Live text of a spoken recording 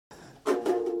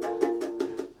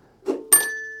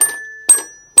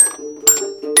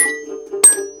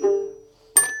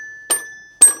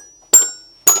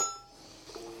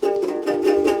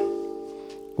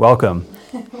Welcome.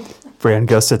 Brian,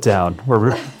 go sit down.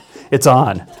 It's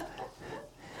on.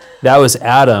 That was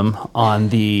Adam on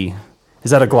the... Is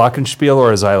that a glockenspiel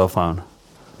or a xylophone?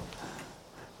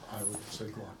 I would say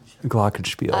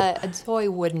Glockenspiel. A toy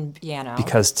wooden piano.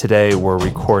 Because today we're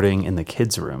recording in the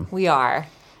kids' room. We are.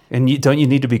 And don't you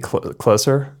need to be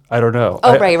closer? I don't know.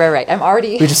 Oh, right. I'm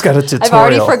already... We just got a tutorial. I've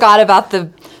already forgot about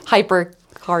the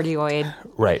hypercardioid.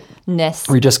 Right. Ness.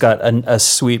 We just got a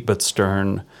sweet but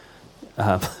stern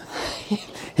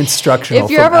instructional. If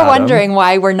you're from ever Adam. wondering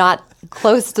why we're not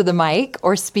close to the mic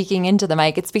or speaking into the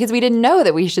mic, it's because we didn't know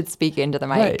that we should speak into the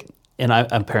mic. Right. And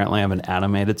apparently I'm an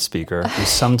animated speaker who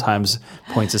sometimes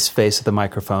points his face at the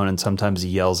microphone and sometimes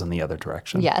yells in the other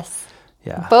direction. Yes.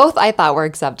 Yeah. Both I thought were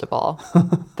acceptable,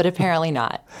 but apparently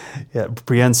not. Yeah.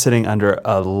 Brienne's sitting under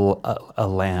a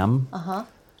lamb. Uh-huh.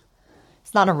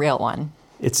 It's not a real one.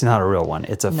 It's not a real one.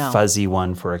 It's a No. fuzzy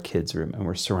one for a kid's room. And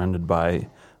we're surrounded by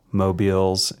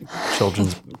mobiles,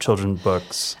 children's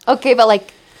books. Okay, but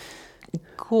like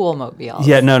cool mobiles.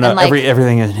 Yeah, no. And, like,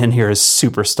 Everything in here is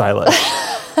super stylish.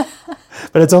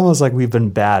 But it's almost like we've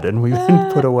been bad and we've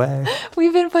been put away.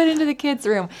 We've been put into the kids'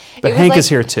 room. But Hank is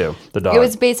here too, the dog. It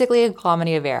was basically a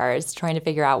comedy of errors trying to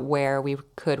figure out where we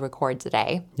could record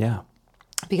today Yeah.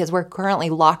 because we're currently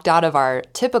locked out of our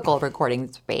typical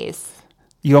recording space.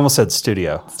 You almost said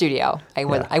studio. I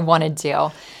wanted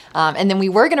to. And then we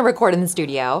were going to record in the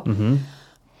studio,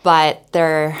 but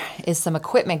there is some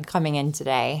equipment coming in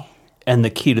today. And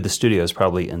the key to the studio is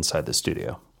probably inside the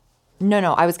studio.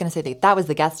 No, I was going to say that was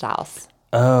the guest house.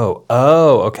 Oh,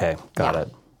 okay. Got Yeah.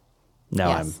 it. Now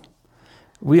Yes.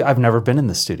 I've never been in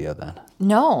the studio then.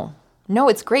 No,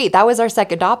 it's great. That was our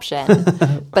second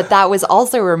option, but that was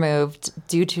also removed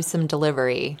due to some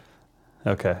delivery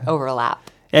Okay. overlap.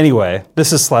 Anyway,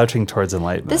 this is Slouching Towards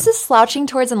Enlightenment. This is Slouching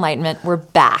Towards Enlightenment. We're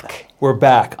back. We're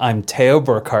back. I'm Teo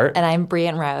Burkhart, And I'm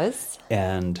Brienne Rose.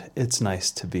 and it's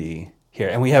nice to be here.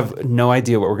 And we have no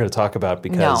idea what we're going to talk about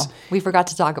because... No, we forgot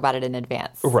to talk about it in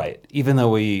advance. Right. Even though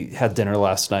we had dinner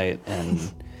last night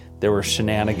and there were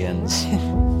shenanigans,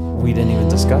 we didn't even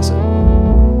discuss it.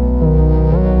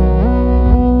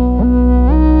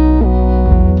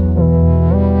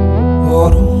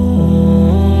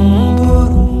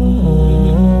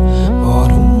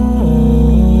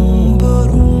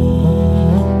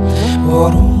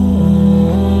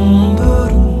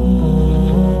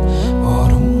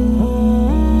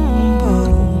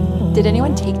 Did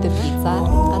anyone take the pizza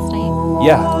last night?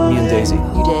 Yeah, me and Daisy.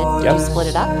 You did? Yep. Did you split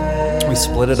it up? We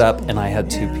split it up, and I had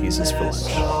 2 pieces for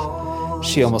lunch.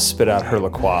 She almost spit out her La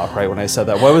Croix right when I said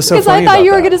that. What was so Because funny I thought about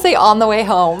you were that? going to say on the way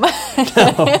home.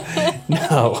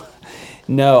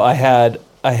 No. I had.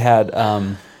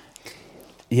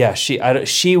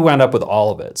 She wound up with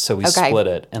all of it, so we Okay. split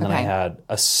it, and then I Okay.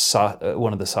 had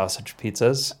one of the sausage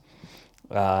pizzas,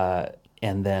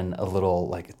 and then a little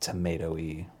like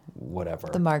tomatoey whatever.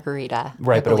 The margarita.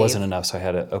 Right, I but it believe. wasn't enough, so I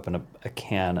had to open up a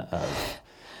can of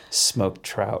smoked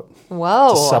trout. Whoa.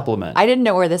 to supplement. I didn't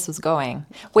know where this was going.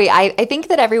 Wait, I think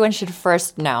that everyone should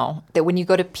first know that when you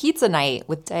go to pizza night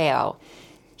with Teo,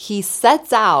 he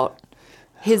sets out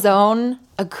his own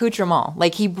accoutrement.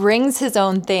 Like he brings his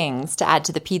own things to add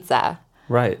to the pizza,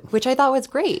 Right. which I thought was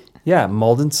great. Yeah,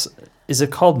 Molden's. Is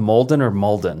it called Molden or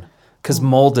Molden? Because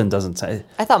Molden doesn't say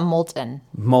I thought molten.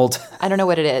 Mold. I don't know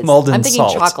what it is. Molten I'm thinking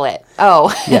salt. chocolate.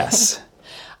 Oh, Yes.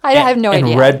 I have no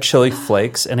idea. And red chili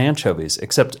flakes and anchovies.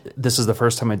 Except this is the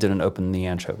first time I didn't open the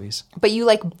anchovies. But you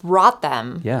like brought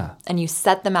them. Yeah. And you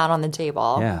set them out on the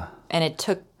table. Yeah. And it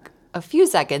took a few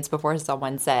seconds before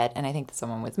someone said, and I think that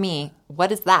someone was me,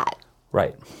 what is that?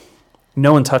 Right.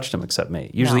 No one touched them except me.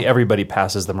 Usually No. everybody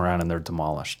passes them around and they're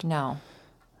demolished. No.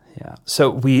 Yeah.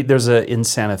 So there's in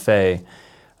Santa Fe,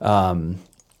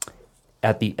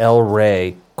 at the El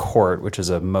Rey Court, which is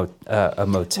a motel.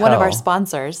 One of our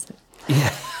sponsors.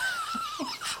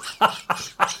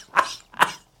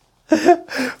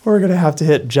 We're going to have to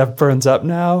hit Jeff Burns up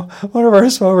now. One of our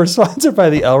we're sponsored by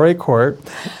the El Rey Court.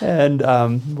 And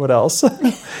what else?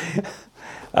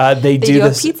 They do do a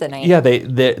this pizza night. Yeah,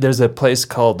 there's a place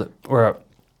called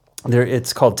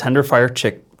it's called Tenderfire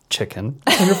Chicken,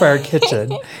 Tenderfire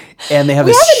Kitchen, and they have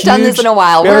We this haven't done this in a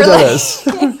while. We haven't We're done like- this.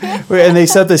 And they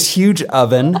set this huge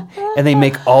oven, and they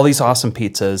make all these awesome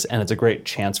pizzas, and it's a great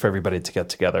chance for everybody to get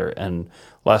together. And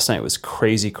last night was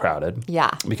crazy crowded.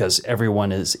 Yeah. Because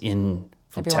everyone is from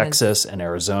Everyone Texas and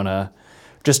Arizona.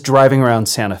 Just driving around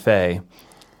Santa Fe,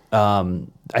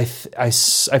 I've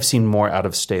seen more out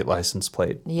of state license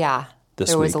plate. Yeah.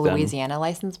 This there was a week then. Louisiana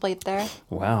license plate there.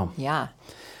 Wow. Yeah.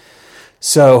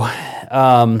 So,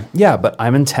 but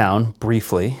I'm in town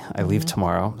briefly. I leave Mm-hmm.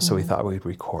 tomorrow, so we thought we'd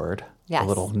record. Yes. A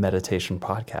little meditation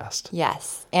podcast.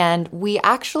 Yes. And we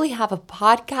actually have a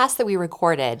podcast that we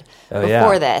recorded Oh,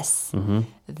 before yeah. this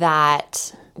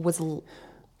that was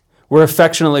We're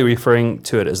affectionately referring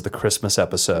to it as the Christmas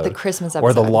episode. the Christmas episode.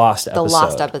 Or the Lost episode. The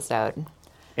Lost episode.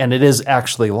 And it is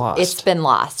actually lost. It's been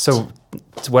lost. So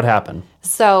what happened?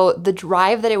 So the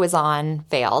drive that it was on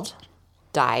failed,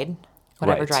 died,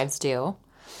 whatever Right. drives do.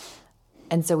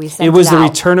 And so we sent It was the out.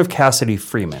 return of Cassidy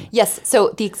Freeman. Yes.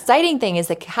 So the exciting thing is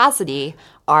that Cassidy,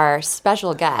 our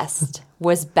special guest,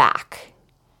 was back.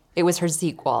 It was her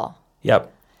sequel.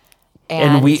 Yep.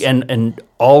 And we and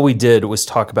all we did was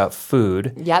talk about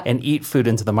food Yep. and eat food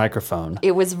into the microphone.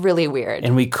 it was really weird.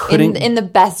 And we couldn't in the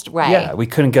best way. Yeah, we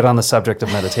couldn't get on the subject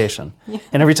of meditation.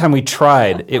 And every time we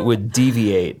tried, it would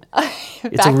deviate.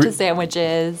 Back to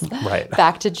sandwiches. Right.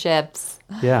 Back to chips.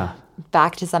 Yeah.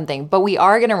 Back to something. But we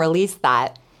are going to release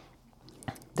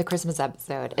the Christmas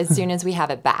episode, as soon as we have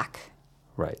it back.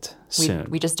 Right. We, Soon.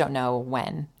 we just don't know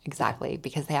when exactly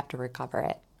because they have to recover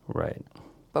it. Right.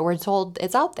 But we're told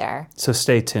it's out there. So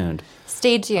stay tuned.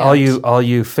 Stay tuned. All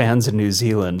you fans in New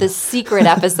Zealand. The secret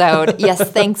episode. Yes,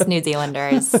 thanks, New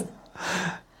Zealanders. So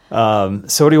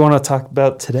what do you want to talk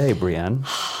about today, Brienne?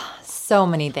 So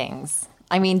many things.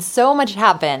 I mean, so much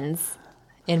happens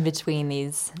in between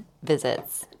these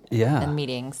visits Yeah. and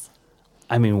meetings.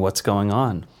 I mean, what's going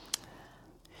on?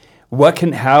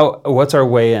 What's our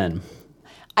way in?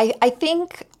 I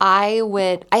think I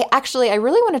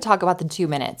really want to talk about the 2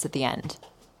 minutes at the end.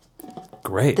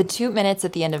 Great. The 2 minutes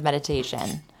at the end of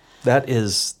meditation. That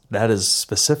is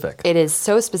specific. It is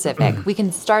so specific. We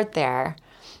can start there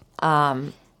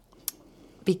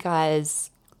because,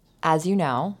 as you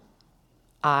know,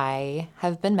 I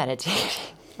have been meditating.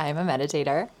 I'm a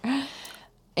meditator.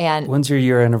 And When's your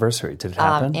year anniversary? Did it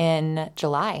happen? in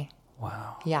July.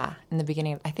 Wow. Yeah, in the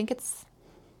beginning. I think it's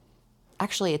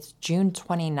June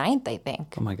 29th, I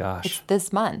think. Oh my gosh. It's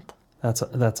this month.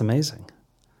 That's amazing.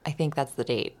 I think that's the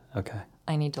date. Okay.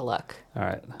 I need to look. All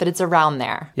right. But it's around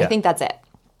there. Yeah. I think that's it.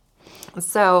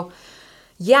 So,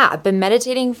 yeah, I've been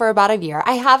meditating for about a year.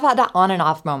 I have had on and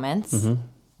off moments.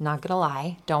 Not going to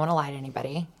lie. Don't want to lie to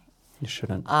anybody. You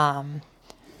shouldn't.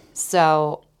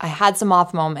 So I had some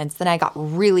off moments. Then I got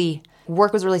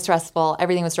work was really stressful.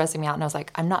 Everything was stressing me out. And I was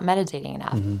like, I'm not meditating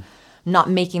enough. Not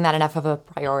making that enough of a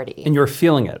priority. And you're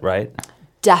feeling it, right?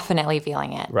 Definitely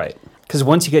feeling it. Right. Because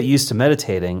once you get used to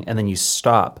meditating and then you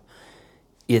stop,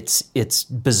 it's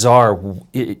bizarre.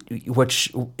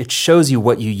 It shows you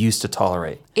what you used to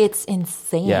tolerate. It's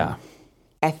insane. Yeah.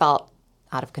 I felt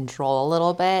out of control a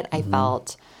little bit. I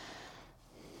felt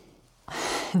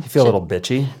You feel a little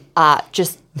bitchy.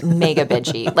 just mega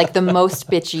bitchy. Like the most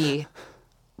bitchy.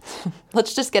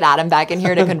 Let's just get Adam back in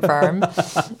here to confirm.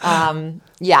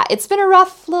 Yeah, it's been a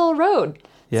rough little road.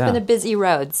 It's Yeah. been a busy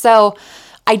road. So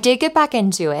I did get back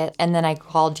into it. And then I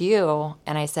called you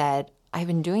and I said, I've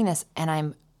been doing this and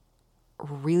I'm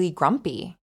really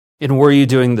grumpy. And were you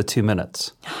doing the 2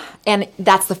 minutes? And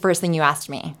that's the first thing you asked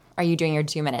me. Are you doing your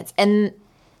 2 minutes? And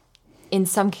in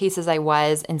some cases I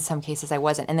was, in some cases I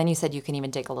wasn't. And then you said you can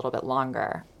even take a little bit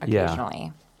longer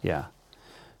occasionally. Yeah.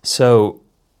 So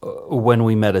when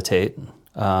we meditate,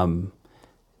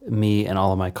 me and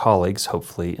all of my colleagues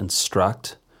hopefully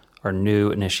instruct our new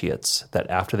initiates that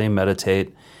after they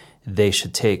meditate, they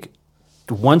should take,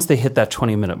 once they hit that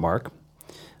 20-minute mark,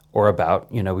 or about,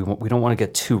 we don't want to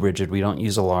get too rigid. We don't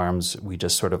use alarms. We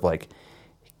just sort of like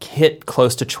hit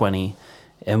close to 20.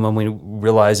 And when we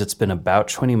realize it's been about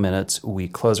 20 minutes, we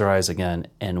close our eyes again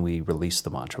and we release the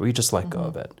mantra. We just let go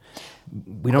of it.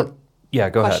 We don't, go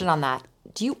Question ahead. on that.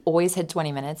 Do you always hit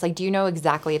 20 minutes? Like, do you know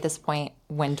exactly at this point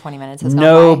when 20 minutes has gone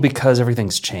No, by? because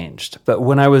everything's changed. But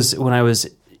when I was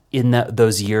in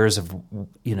those years of,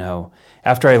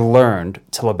 after I learned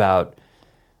till about,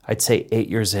 I'd say 8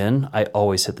 years in, I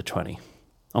always hit the 20,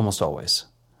 almost always.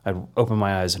 I'd open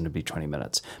my eyes and it'd be 20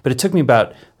 minutes. But it took me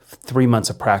about 3 months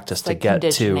of practice to like get to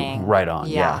conditioning. right on.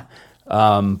 Yeah.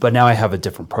 But now I have a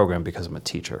different program because I'm a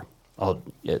teacher.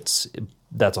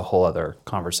 That's a whole other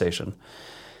conversation.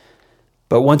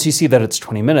 But once you see that it's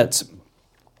 20 minutes,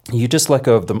 you just let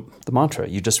go of the mantra.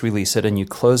 You just release it and you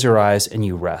close your eyes and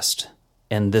you rest.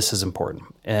 And this is important.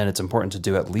 And it's important to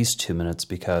do at least 2 minutes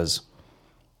because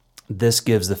this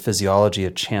gives the physiology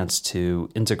a chance to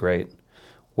integrate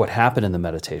what happened in the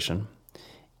meditation.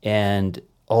 And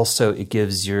also it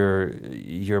gives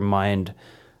your mind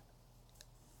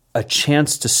a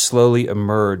chance to slowly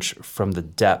emerge from the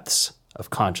depths of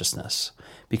consciousness.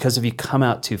 Because if you come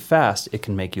out too fast, it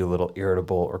can make you a little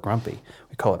irritable or grumpy.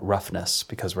 We call it roughness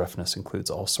because roughness includes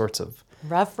all sorts of...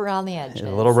 Rough around the edges.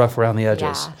 A little rough around the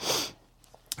edges.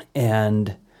 Yeah.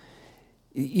 And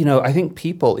I think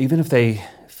people, even if they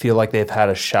feel like they've had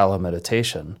a shallow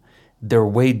meditation, they're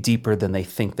way deeper than they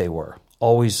think they were,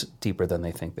 always deeper than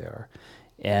they think they are.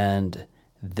 And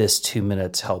this 2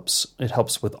 minutes helps. It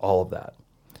helps with all of that.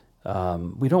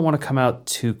 We don't want to come out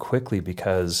too quickly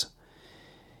because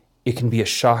it can be a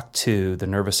shock to the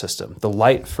nervous system. The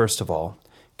light, first of all,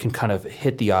 can kind of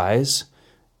hit the eyes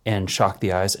and shock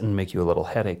the eyes and make you a little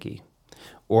headachy.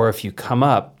 Or if you come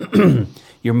up,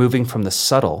 you're moving from the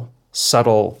subtle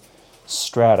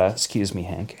strata. Excuse me,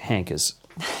 Hank. Hank is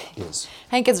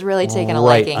Hank is really taking a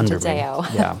right liking under to me. Deo.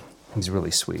 Yeah, he's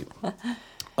really sweet.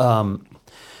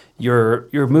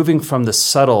 You're moving from the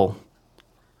subtle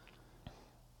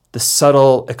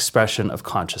expression of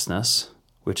consciousness,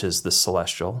 which is the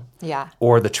celestial, Yeah.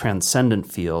 or the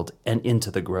transcendent field, and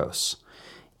into the gross.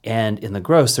 And in the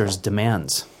gross, there's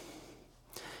demands.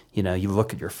 You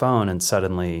look at your phone and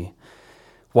suddenly,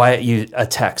 a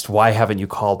text, why haven't you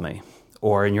called me?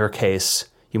 Or in your case,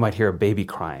 you might hear a baby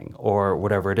crying or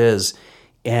whatever it is.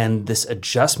 And this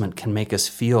adjustment can make us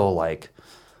feel like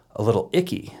a little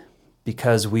icky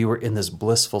because we were in this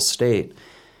blissful state.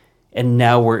 And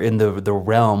now we're in the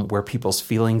realm where people's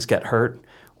feelings get hurt,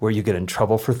 where you get in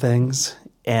trouble for things.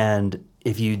 And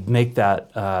if you make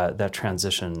that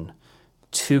transition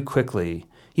too quickly,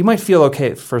 you might feel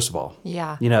okay, first of all.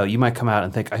 Yeah. You might come out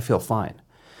and think, I feel fine.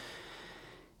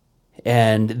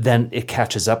 And then it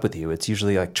catches up with you. It's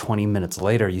usually like 20 minutes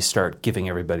later, you start giving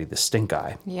everybody the stink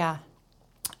eye. Yeah.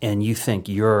 And you think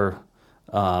you're...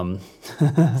 I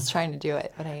was trying to do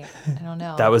it, but I don't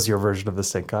know. That was your version of the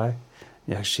stink eye?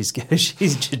 Yeah, she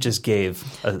just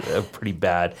gave a pretty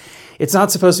bad... It's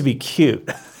not supposed to be cute.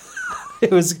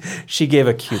 She gave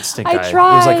a cute stink eye. It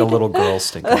was like a little girl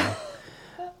stink eye.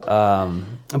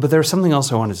 But there's something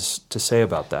else I wanted to say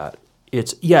about that.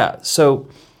 So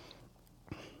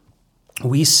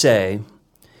we say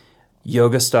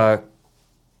Yogastha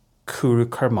Kuru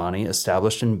Karmani,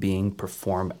 established in being,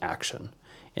 perform action.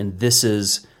 And this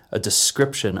is a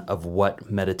description of what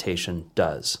meditation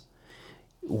does.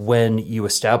 When you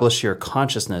establish your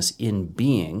consciousness in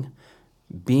being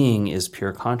is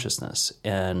pure consciousness,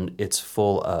 and it's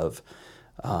full of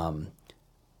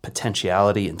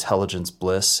potentiality, intelligence,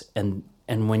 bliss. And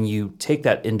when you take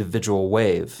that individual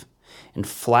wave and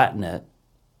flatten it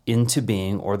into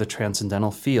being or the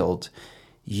transcendental field,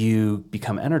 you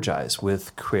become energized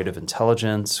with creative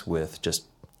intelligence, with just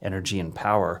energy and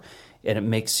power. And it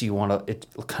makes you it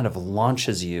kind of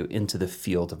launches you into the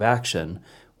field of action,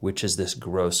 which is this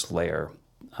gross layer,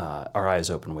 our eyes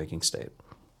open waking state.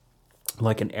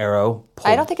 Like an arrow.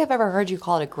 I don't think I've ever heard you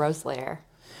call it a gross layer.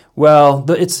 Well,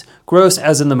 it's gross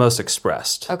as in the most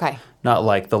expressed. Okay. Not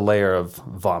like the layer of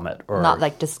vomit or... Not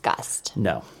like disgust.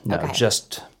 No, Okay.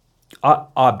 Just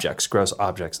objects, gross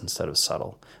objects instead of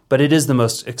subtle. But it is the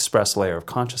most expressed layer of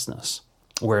consciousness,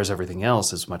 whereas everything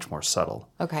else is much more subtle.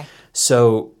 Okay.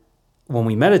 So when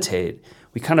we meditate,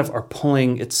 we kind of are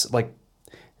pulling, it's like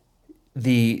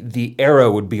the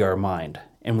arrow would be our mind,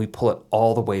 and we pull it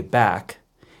all the way back.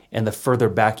 And the further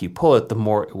back you pull it, the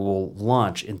more it will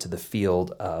launch into the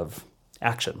field of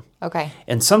action. Okay.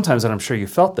 And sometimes, and I'm sure you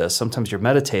felt this, sometimes you're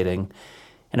meditating,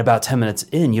 and about 10 minutes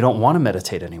in, you don't want to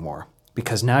meditate anymore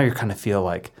because now you kind of feel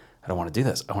like, I don't want to do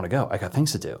this. I want to go. I got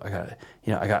things to do. I got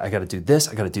to do this.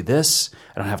 I got to do this.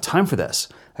 I don't have time for this.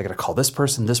 I got to call this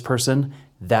person, this person.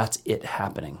 That's it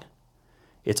happening.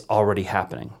 It's already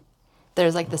happening.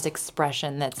 There's like this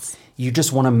expression that's... You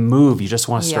just want to move. You just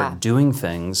want to start Yeah. doing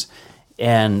things.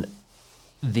 And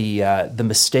the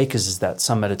mistake is that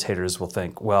some meditators will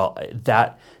think, well,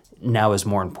 that now is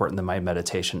more important than my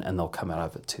meditation, and they'll come out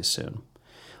of it too soon.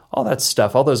 All that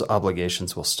stuff, all those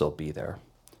obligations will still be there.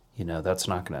 That's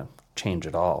not going to change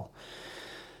at all.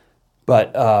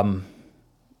 But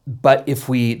if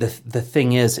the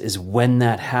thing is when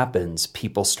that happens,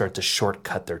 people start to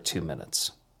shortcut their 2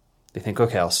 minutes. They think,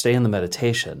 okay, I'll stay in the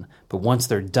meditation, but once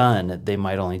they're done, they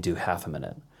might only do half a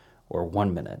minute or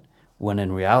 1 minute. When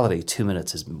in reality, 2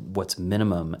 minutes is what's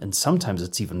minimum. And sometimes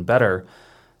it's even better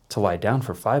to lie down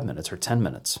for 5 minutes or 10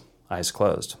 minutes, eyes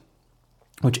closed,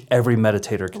 which every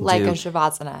meditator can like do. a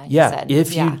Shavasana, you Yeah, said.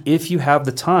 if you have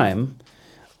the time,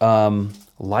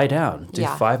 lie down, do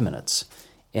Yeah. 5 minutes,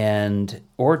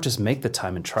 or just make the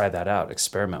time and try that out,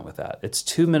 experiment with that. It's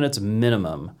 2 minutes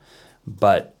minimum,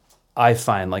 but I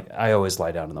find I always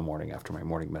lie down in the morning after my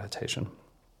morning meditation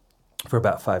for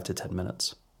about 5 to 10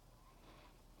 minutes.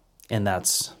 And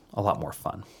that's a lot more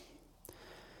fun.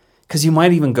 Because you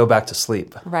might even go back to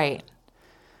sleep. Right.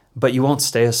 But you won't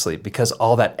stay asleep because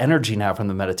all that energy now from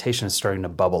the meditation is starting to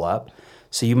bubble up.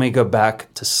 So you may go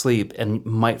back to sleep and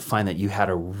might find that you had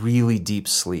a really deep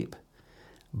sleep.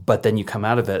 But then you come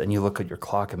out of it and you look at your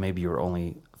clock and maybe you were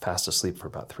only fast asleep for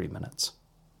about 3 minutes.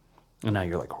 And now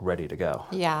you're like ready to go.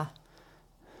 Yeah.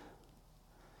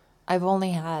 I've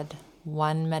only had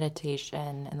one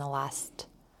meditation in the last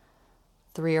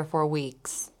 3 or 4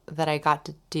 weeks that I got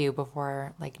to do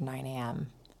before like 9 a.m.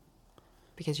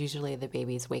 because usually the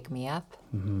babies wake me up.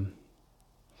 Mm-hmm.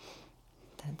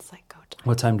 Then it's like go time.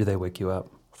 What time do they wake you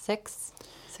up? 6.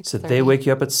 So they wake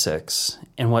you up at 6.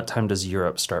 And what time does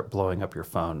Europe start blowing up your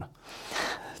phone?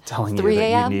 Telling 3 you that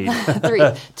a.m. you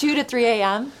need 2 to 3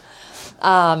 a.m.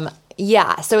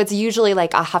 Yeah, so it's usually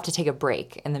like I'll have to take a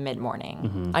break in the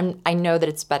mid-morning. Mm-hmm. I know that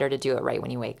it's better to do it right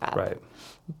when you wake up. Right.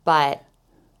 But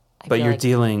But feel you're like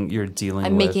dealing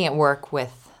I'm with, making it work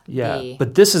with the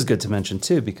But this is good to mention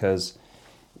too, because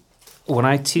when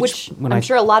I teach, which I'm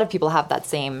sure a lot of people have that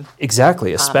same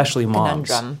exactly, especially moms.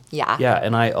 conundrum. Yeah. Yeah,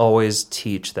 and I always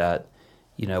teach that,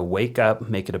 wake up,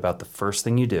 make it about the first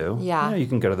thing you do. Yeah. You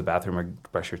can go to the bathroom or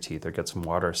brush your teeth or get some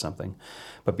water or something.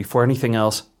 But before anything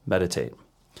else, meditate.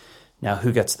 Now,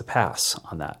 who gets the pass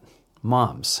on that?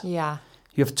 Moms. Yeah.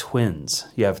 You have twins.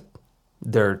 You have,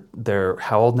 they're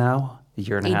how old now? A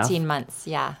year and a half? 18 months.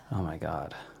 Yeah. Oh my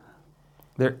God.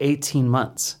 They're 18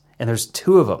 months and there's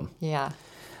 2 of them. Yeah.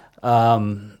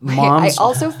 Moms. I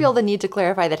also feel the need to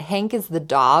clarify that Hank is the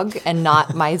dog and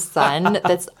not my son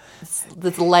that's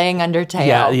laying under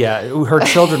Teo. Yeah. Her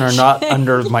children are not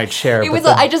under my chair.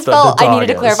 I just felt the I needed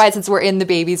to dog clarify is. since we're in the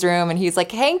baby's room and he's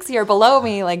like, Hank's here below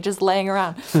me, like just laying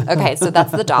around. Okay, so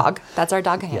that's the dog. That's our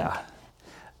dog, Hank.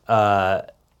 Yeah.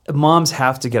 Moms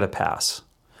have to get a pass,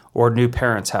 or new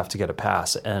parents have to get a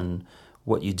pass. And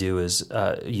what you do is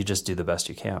you just do the best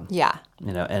you can. Yeah.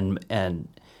 And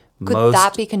Could most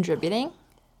that be contributing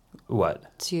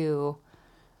what to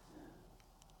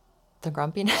the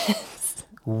grumpiness?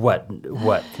 what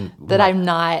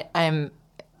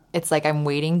it's like I'm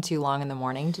waiting too long in the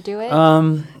morning to do it.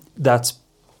 That's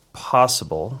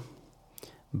possible,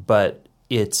 but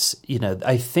it's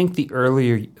I think the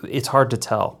earlier it's hard to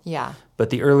tell. Yeah. But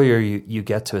the earlier you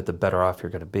get to it, the better off you're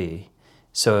going to be.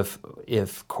 So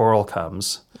if Coral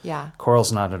comes, Yeah.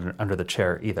 Coral's not under the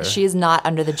chair either. She's not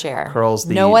under the chair. Coral's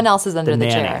no one else is under the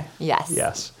nanny. chair. Yes.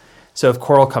 Yes. So if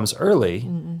Coral comes early,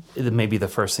 maybe the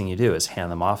first thing you do is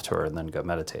hand them off to her and then go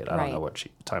meditate. I don't know what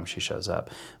time she shows up.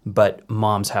 But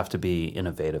moms have to be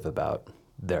innovative about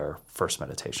their first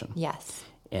meditation. Yes.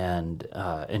 And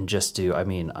just do,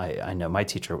 I know my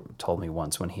teacher told me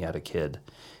once when he had a kid,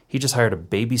 he just hired a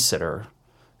babysitter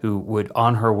who would,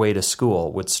 on her way to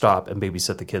school, would stop and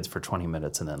babysit the kids for 20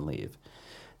 minutes and then leave.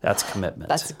 That's commitment.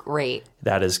 That's great.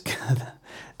 That's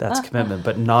commitment.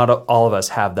 But not all of us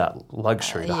have that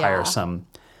luxury to hire some,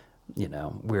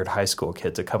 weird high school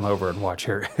kid to come over and watch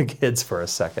your kids for a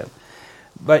second.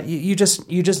 But you just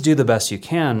do the best you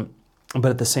can. But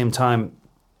at the same time,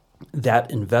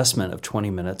 that investment of 20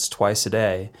 minutes twice a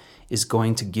day is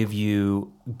going to give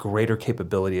you greater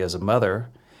capability as a mother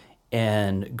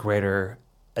and greater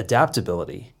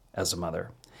adaptability as a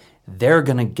mother. They're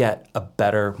going to get a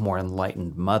better, more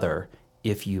enlightened mother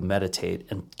if you meditate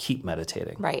and keep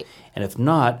meditating. Right. And if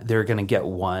not, they're going to get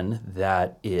one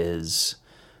that is,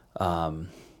 more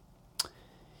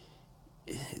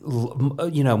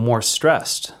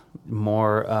stressed,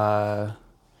 more, I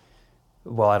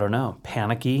don't know,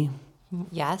 panicky.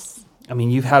 Yes.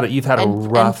 You've had a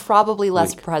rough and probably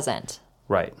less week. present.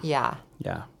 Right. Yeah.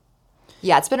 Yeah.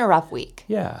 Yeah, it's been a rough week.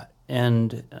 Yeah.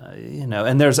 And,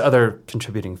 and there's other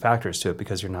contributing factors to it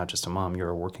because you're not just a mom, you're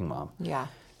a working mom. Yeah.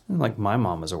 And like my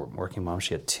mom was a working mom.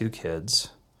 She had 2 kids.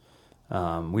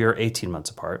 We were 18 months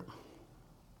apart.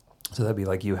 So that'd be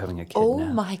like you having a kid now. Oh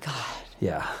my God.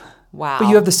 Yeah. Wow. But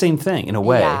you have the same thing in a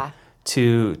way. Yeah.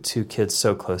 Two kids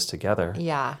so close together.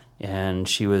 Yeah. And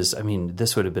she was,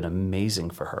 this would have been amazing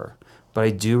for her. But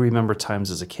I do remember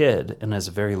times as a kid and as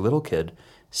a very little kid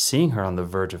seeing her on the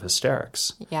verge of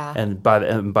hysterics. Yeah. And by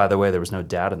the way, there was no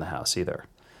dad in the house either.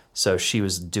 So she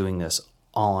was doing this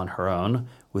all on her own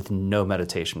with no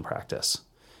meditation practice.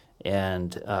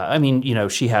 And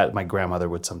she had, my grandmother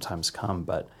would sometimes come,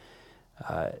 but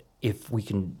if we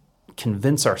can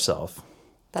convince ourselves.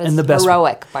 That is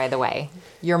heroic, by the way.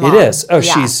 Your mom. It is. Oh,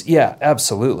 yeah.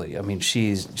 Absolutely.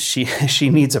 She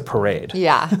needs a parade.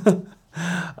 Yeah.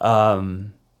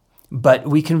 But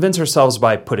we convince ourselves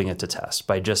by putting it to test,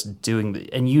 by just doing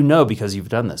and because you've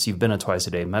done this, you've been a twice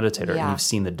a day meditator and you've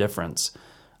seen the difference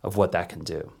of what that can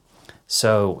do.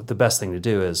 So the best thing to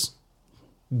do is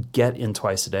get in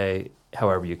twice a day,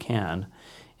 however you can,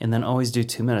 and then always do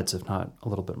 2 minutes, if not a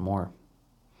little bit more.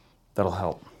 That'll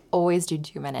help. Always do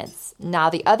 2 minutes. Now,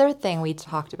 the other thing we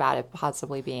talked about it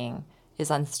possibly being is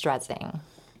unstressing.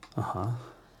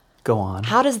 Go on.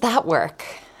 How does that work?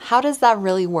 How does that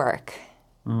really work?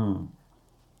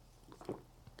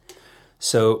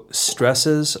 So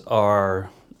stresses are,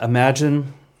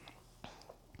 imagine,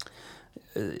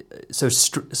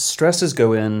 stresses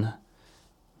go in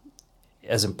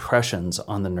as impressions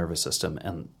on the nervous system,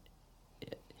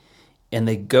 and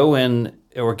they go in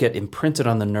or get imprinted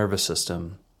on the nervous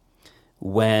system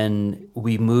when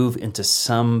we move into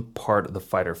some part of the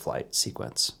fight or flight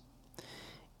sequence.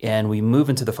 And we move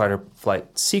into the fight or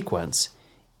flight sequence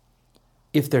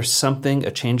if there's something,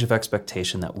 a change of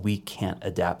expectation that we can't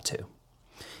adapt to.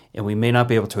 And we may not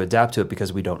be able to adapt to it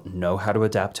because we don't know how to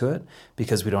adapt to it,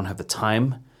 because we don't have the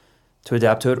time to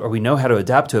adapt to it, or we know how to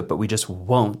adapt to it, but we just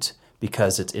won't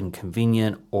because it's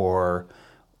inconvenient, or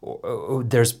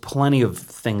there's plenty of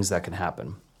things that can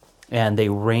happen. And they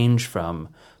range from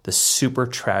the super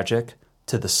tragic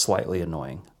to the slightly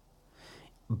annoying.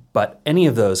 But any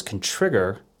of those can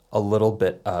trigger a little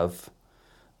bit of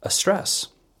a stress.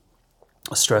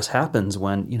 A stress happens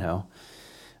when,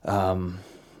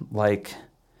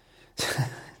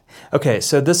 okay,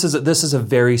 so this is a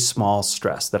very small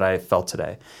stress that I felt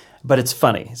today, but it's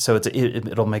funny, so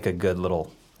it'll make a good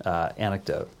little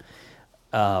anecdote.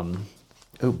 Oh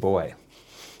boy.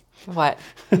 What?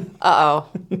 Uh-oh.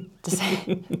 Does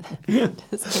he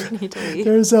need to leave?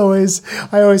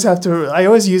 I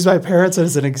always use my parents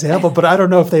as an example, but I don't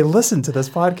know if they listen to this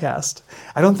podcast.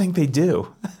 I don't think they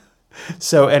do.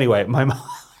 So anyway, my mom,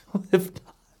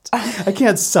 I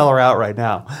can't sell her out right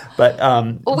now, but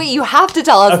Well, wait, you have to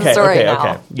tell us the story now.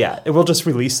 Okay. Yeah, we'll just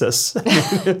release this.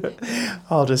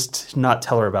 I'll just not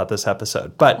tell her about this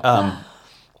episode. But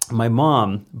my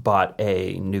mom bought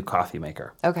a new coffee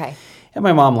maker. Okay. And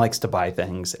my mom likes to buy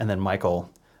things. And then Michael,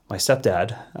 my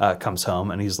stepdad, comes home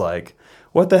and he's like,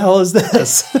 "What the hell is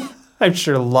this?" I'm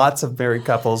sure lots of married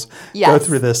couples go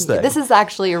through this thing. This is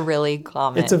actually a really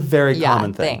common. It's a very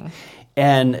common thing.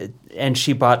 And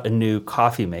she bought a new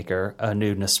coffee maker, a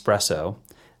new Nespresso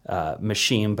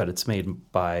machine, but it's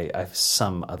made by I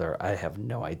have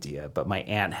no idea, but my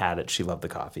aunt had it. She loved the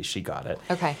coffee. She got it.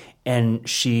 Okay. And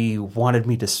she wanted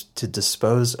me to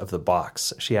dispose of the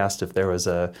box. She asked if there was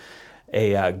a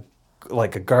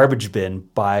garbage bin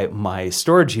by my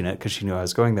storage unit because she knew I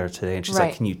was going there today. And she's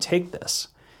like, "Can you take this?"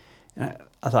 And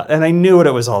I thought, and I knew what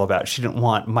it was all about. She didn't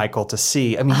want Michael to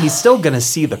see. I mean, he's still going to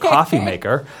see the coffee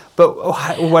maker, but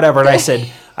whatever. And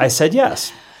I said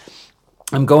yes.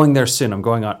 I'm going there soon. I'm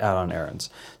going out on errands.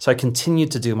 So I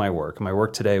continued to do my work. My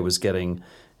work today was getting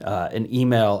an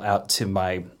email out to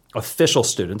my official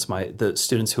students, the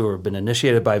students who have been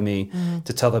initiated by me,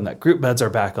 to tell them that group meds are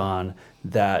back on,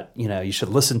 that you should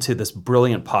listen to this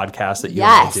brilliant podcast that you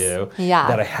want to do,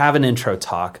 that I have an intro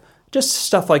talk. Just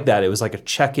stuff like that. It was like a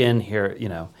check-in here,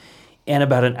 And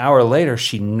about an hour later,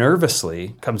 she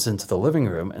nervously comes into the living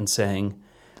room and saying,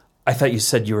 "I thought you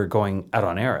said you were going out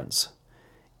on errands."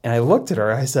 And I looked at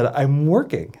her. I said, "I'm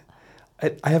working.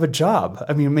 I have a job.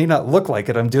 I mean, it may not look like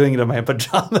it. I'm doing it in my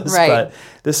pajamas, but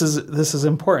this is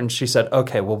important." She said,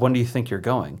 "Okay, well, when do you think you're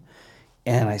going?"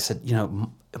 And I said,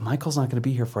 Michael's not going to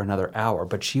be here for another hour.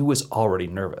 But she was already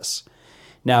nervous.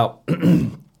 Now...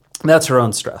 That's her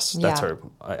own stress. That's her.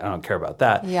 I don't care about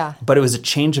that. Yeah. But it was a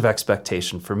change of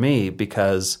expectation for me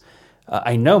because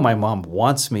I know my mom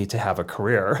wants me to have a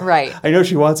career. Right. I know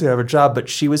she wants me to have a job, but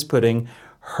she was putting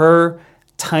her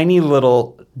tiny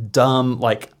little dumb,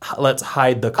 let's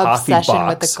hide the coffee obsession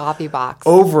box with the coffee box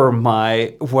over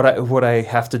my what I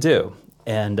have to do,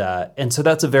 and so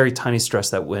that's a very tiny stress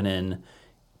that went in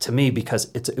to me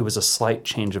because it was a slight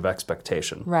change of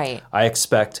expectation. Right. I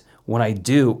expect when I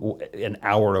do an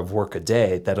hour of work a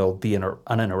day, that it'll be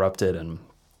uninterrupted and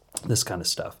this kind of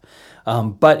stuff.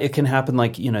 But it can happen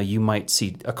you might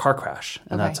see a car crash,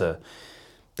 and that's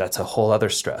a whole other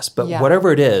stress. But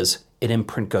whatever it is, an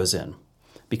imprint goes in.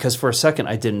 Because for a second,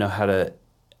 I didn't know how to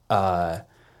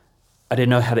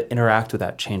interact with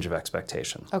that change of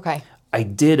expectation. Okay. I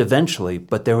did eventually,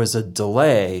 but there was a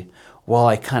delay while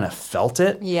I kind of felt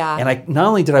it. Yeah. And not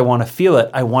only did I want to feel it,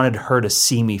 I wanted her to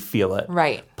see me feel it.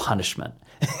 Right. Punishment.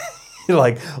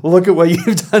 Look at what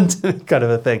you've done to me, kind of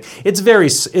a thing. It's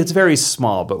very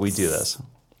small, but we do this.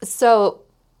 So,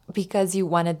 because you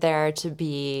wanted there to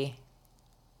be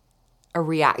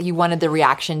you wanted the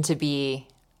reaction to be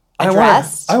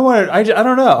addressed? I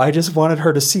don't know. I just wanted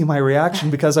her to see my reaction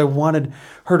because I wanted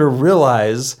her to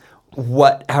realize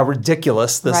how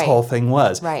ridiculous this whole thing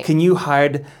was. Right. Can you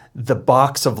hide the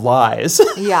box of lies?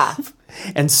 Yeah.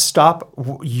 And stop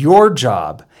your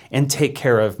job and take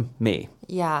care of me.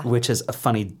 Yeah. Which is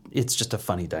it's just a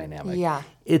funny dynamic. Yeah.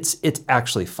 It's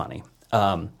actually funny.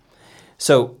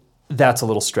 So that's a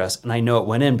little stress. And I know it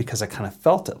went in because I kind of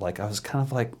felt it. I was kind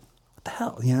of what the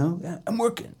hell, you know, I'm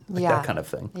working, like Yeah. that kind of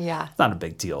thing. Yeah. It's not a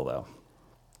big deal though.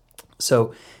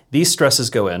 So these stresses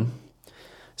go in,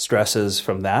 stresses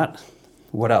from that.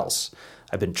 What else?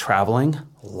 I've been traveling,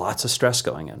 lots of stress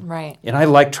going in. Right. And I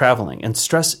like traveling, and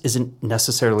stress isn't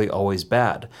necessarily always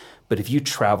bad. But if you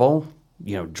travel,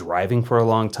 you know, driving for a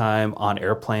long time, on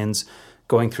airplanes,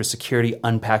 going through security,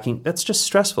 unpacking, that's just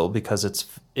stressful because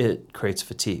it creates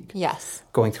fatigue. Yes.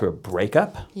 Going through a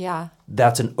breakup, Yeah.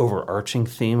 that's an overarching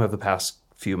theme of the past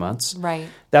few months. Right.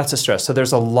 That's a stress. So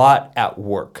there's a lot at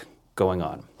work going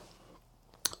on.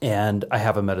 And I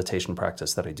have a meditation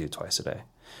practice that I do twice a day.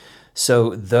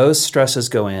 So those stresses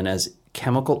go in as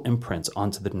chemical imprints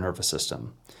onto the nervous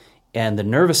system. And the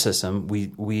nervous system,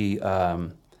 we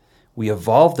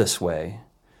evolved this way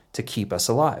to keep us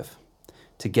alive,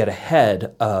 to get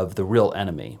ahead of the real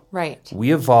enemy. Right.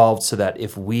 We evolved so that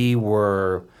if we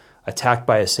were attacked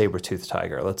by a saber-toothed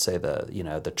tiger, let's say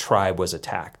the tribe was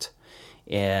attacked,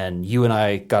 and you and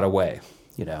I got away,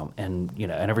 and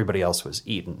everybody else was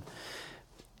eaten.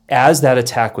 As that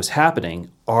attack was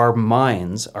happening, our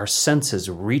minds, our senses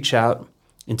reach out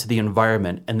into the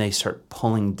environment and they start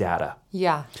pulling data.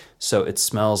 Yeah. So it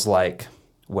smells like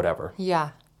whatever.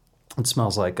 Yeah. It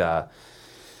smells like, I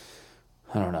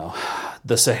don't know,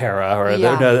 the Sahara or,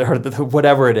 Yeah. or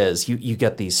whatever it is. You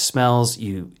get these smells,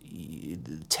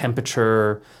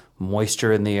 temperature,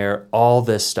 moisture in the air, all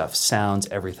this stuff, sounds,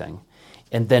 everything.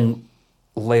 And then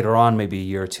later on, maybe a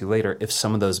year or two later, if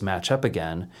some of those match up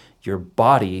again, your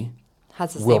body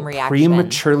Has the will same reaction.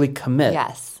 prematurely commit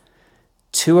Yes.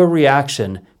 to a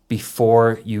reaction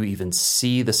before you even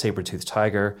see the saber-toothed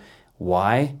tiger.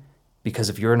 Why? Because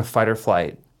if you're in a fight or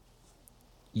flight,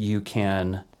 you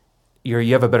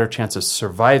have a better chance of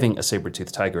surviving a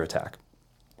saber-toothed tiger attack.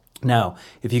 Now,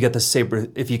 if you get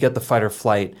the fight or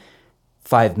flight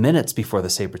 5 minutes before the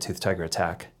saber-toothed tiger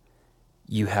attack,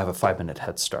 you have a 5-minute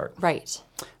head start. Right.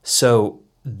 So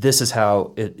this is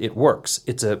how it works.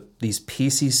 These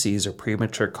PCCs, or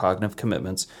premature cognitive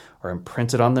commitments, are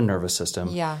imprinted on the nervous system.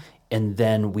 Yeah. And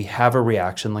then we have a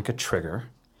reaction like a trigger.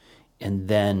 And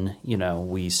then,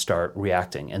 we start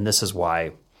reacting. And this is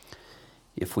why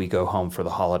if we go home for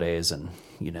the holidays and,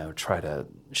 try to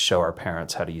show our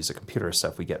parents how to use a computer and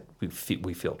stuff, we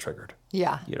feel triggered.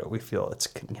 Yeah. We feel it's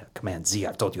Command Z.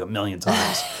 I've told you a million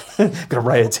times. I'm going to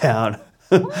write it down.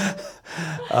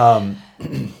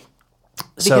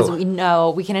 Because we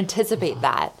know we can anticipate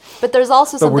that. But there's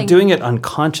also But something. we're doing it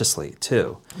unconsciously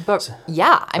too. But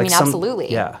yeah, I mean, Like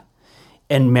absolutely. Yeah.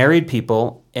 And married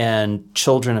people and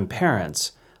children and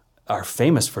parents are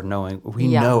famous for knowing we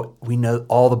know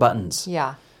all the buttons.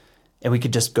 Yeah. And we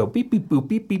could just go beep beep boop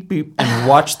beep beep beep and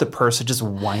watch the person just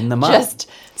wind them up. Just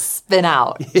spin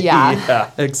out. Yeah.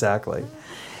 Yeah, exactly.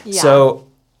 Yeah. So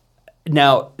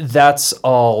now that's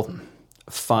all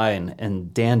fine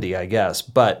and dandy, I guess.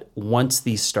 But once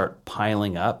these start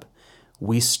piling up,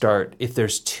 if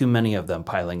there's too many of them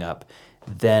piling up,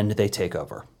 then they take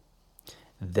over.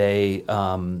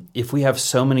 If we have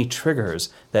so many triggers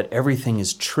that everything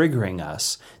is triggering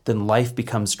us, then life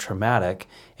becomes traumatic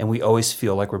and we always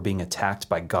feel like we're being attacked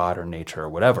by God or nature or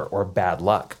whatever, or bad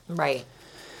luck. Right.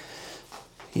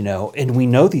 And we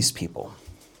know these people.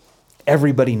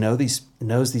 Everybody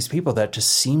knows these people that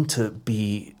just seem to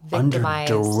be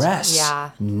Victimized. under duress Yeah.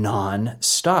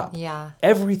 non-stop. Yeah.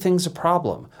 Everything's a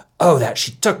problem. Oh,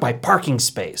 she took my parking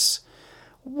space.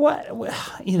 What?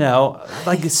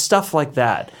 Like stuff like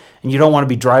that. And you don't want to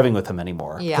be driving with them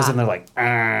anymore. Yeah. Because then they're like,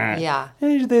 "Ah." Yeah.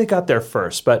 They got there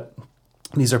first. But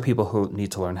these are people who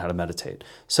need to learn how to meditate.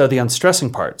 So the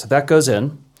unstressing part, so that goes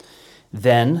in.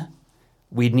 Then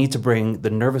we need to bring the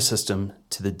nervous system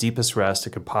to the deepest rest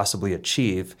it could possibly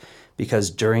achieve, because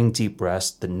during deep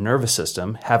rest, the nervous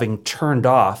system, having turned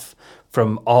off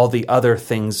from all the other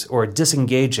things or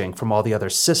disengaging from all the other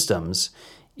systems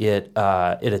it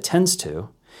attends to,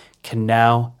 can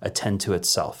now attend to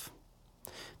itself.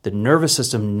 The nervous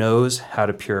system knows how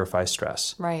to purify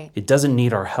stress. Right. It doesn't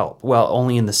need our help. Well,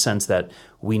 only in the sense that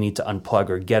we need to unplug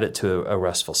or get it to a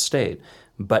restful state.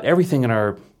 But everything in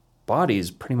our body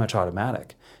is pretty much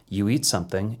automatic. You eat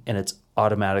something and it's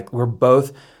automatic. We're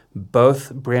both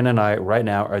Brianna and I right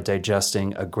now are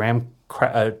digesting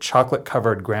a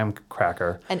chocolate-covered graham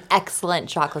cracker An excellent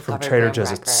chocolate from covered Trader graham Joe's.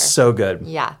 cracker. It's so good.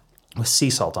 Yeah. With sea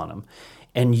salt on them.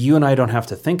 And you and I don't have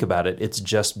to think about it. It's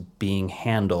just being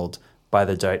handled by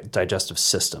the digestive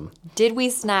system. Did we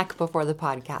snack before the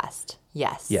podcast?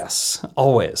 Yes. Yes,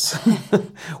 always.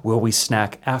 Will we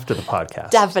snack after the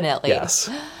podcast? Definitely. Yes.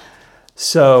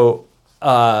 So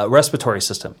respiratory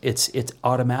system, it's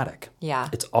automatic. Yeah.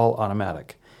 It's all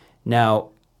automatic.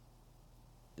 Now,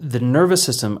 the nervous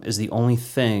system is the only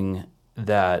thing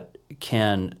that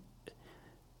can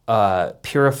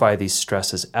purify these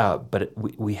stresses out, but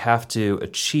we have to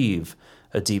achieve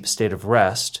a deep state of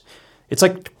rest. It's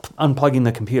like unplugging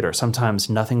the computer. Sometimes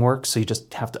nothing works, so you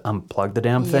just have to unplug the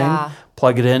damn thing,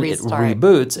 plug it in, Restart. it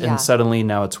reboots, Yeah. and suddenly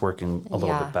now it's working a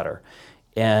little bit better.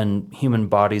 And human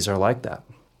bodies are like that.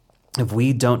 If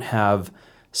we don't have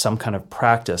some kind of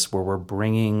practice where we're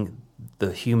bringing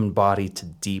the human body to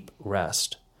deep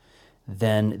rest,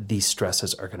 then these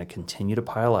stresses are going to continue to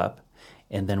pile up,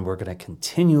 and then we're going to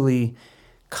continually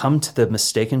come to the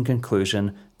mistaken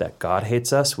conclusion that God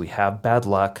hates us, we have bad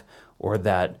luck, or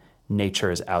that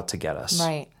nature is out to get us.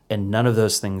 Right. And none of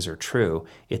those things are true.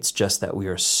 It's just that we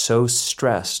are so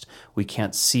stressed we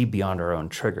can't see beyond our own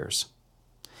triggers.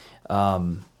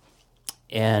 And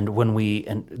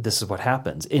this is what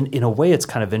happens. In a way, it's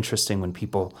kind of interesting when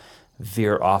people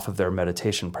veer off of their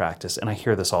meditation practice. And I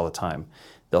hear this all the time.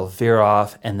 They'll veer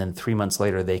off, and then 3 months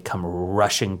later, they come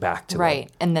rushing back to it.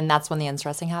 Right. And then that's when the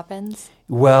unstressing happens?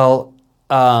 Well,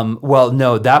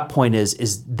 no. That point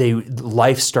is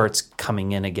life starts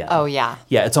coming in again. Oh, yeah.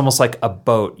 Yeah, it's almost like a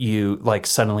boat. You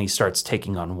suddenly starts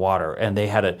taking on water, and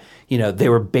they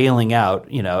were bailing out.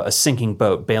 A sinking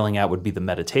boat bailing out would be the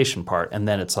meditation part, and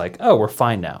then it's like, oh, we're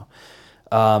fine now.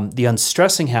 The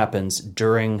unstressing happens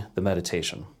during the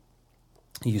meditation.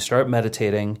 You start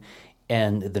meditating,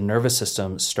 and the nervous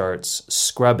system starts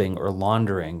scrubbing or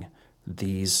laundering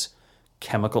these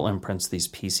chemical imprints, these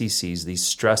PCCs, these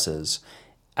stresses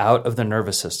out of the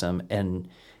nervous system. And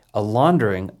a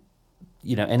laundering,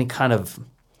 any kind of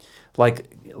like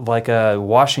a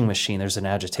washing machine, there's an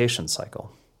agitation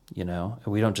cycle.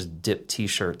 We don't just dip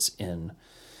T-shirts in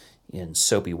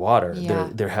soapy water. Yeah.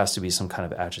 There has to be some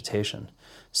kind of agitation.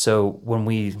 So when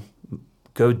we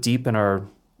go deep in our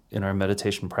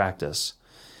meditation practice,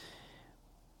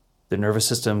 the nervous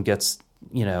system gets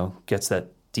that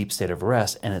deep state of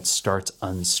rest, and it starts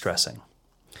unstressing.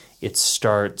 It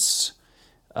starts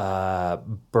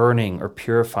burning or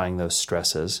purifying those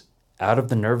stresses out of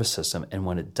the nervous system. And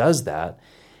when it does that,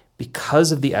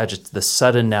 because of the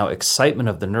sudden now excitement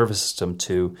of the nervous system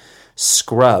to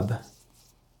scrub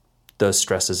those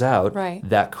stresses out, right,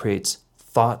 that creates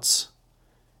thoughts,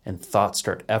 and thoughts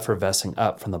start effervescing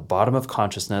up from the bottom of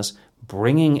consciousness,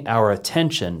 bringing our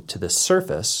attention to the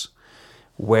surface,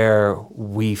 where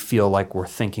we feel like we're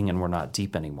thinking and we're not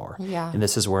deep anymore. Yeah. And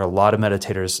this is where a lot of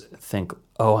meditators think,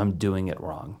 oh, I'm doing it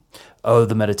wrong. Oh,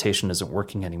 the meditation isn't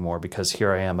working anymore because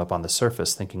here I am up on the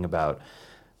surface thinking about,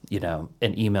 an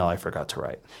email I forgot to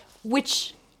write.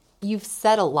 Which you've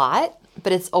said a lot,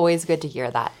 but it's always good to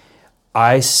hear that.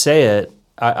 I say it.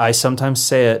 I sometimes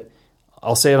say it.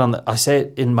 I say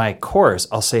it in my course.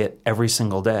 I'll say it every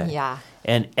single day. Yeah.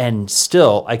 And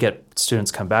still I get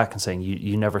students come back and saying,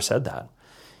 you never said that.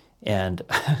 And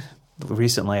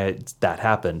recently that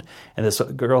happened. And this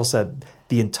girl said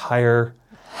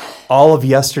all of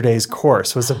yesterday's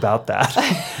course was about that.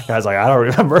 And I was like, I don't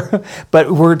remember.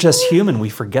 But we're just human. We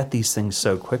forget these things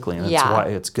so quickly. And that's why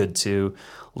it's good to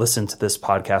listen to this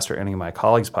podcast or any of my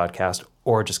colleagues' podcast,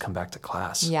 or just come back to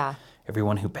class. Yeah.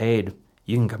 Everyone who paid,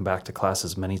 you can come back to class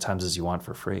as many times as you want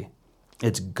for free.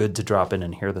 It's good to drop in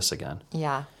and hear this again.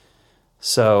 Yeah.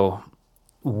 So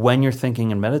when you're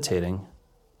thinking and meditating,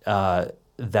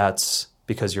 that's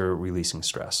because you're releasing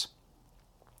stress.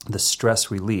 The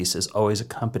stress release is always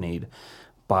accompanied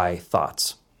by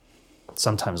thoughts,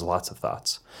 sometimes lots of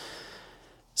thoughts.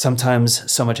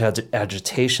 Sometimes so much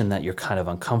agitation that you're kind of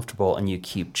uncomfortable and you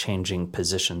keep changing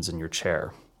positions in your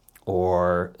chair.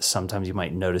 Or sometimes you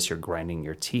might notice you're grinding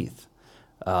your teeth.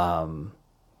 But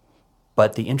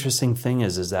the interesting thing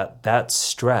is that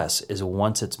stress is,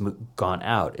 once it's gone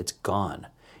out, it's gone.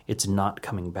 It's not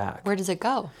coming back. Where does it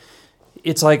go?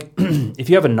 It's like if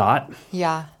you have a knot,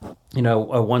 Yeah.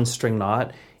 a one-string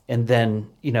knot, and then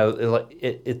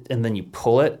and then you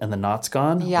pull it, and the knot's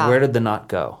gone. Yeah. Where did the knot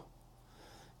go?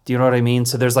 Do you know what I mean?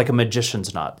 So there's like a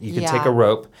magician's knot. You can take a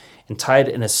rope and tie it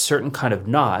in a certain kind of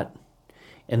knot,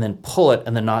 and then pull it,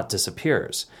 and the knot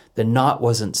disappears. The knot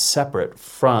wasn't separate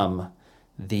from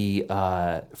the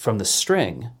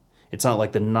string. It's not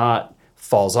like the knot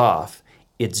falls off.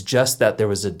 It's just that there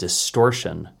was a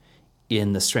distortion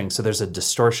in the string. So there's a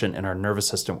distortion in our nervous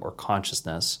system or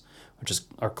consciousness, which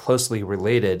are closely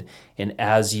related. And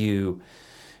as you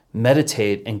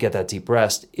meditate and get that deep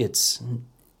rest, it's,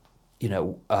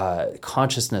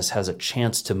 consciousness has a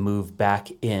chance to move back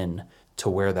in to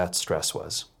where that stress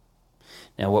was.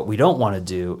 Now, what we don't want to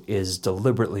do is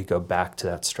deliberately go back to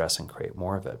that stress and create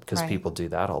more of it, because people do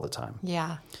that all the time.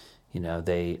 Yeah.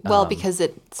 Because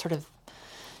it sort of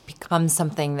becomes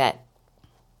something that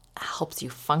helps you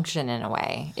function in a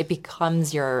way. It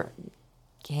becomes your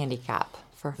handicap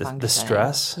for the functioning.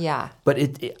 stress. Yeah. But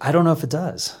I don't know if it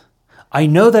does. I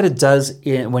know that it does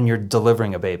when you're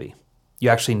delivering a baby. You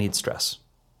actually need stress.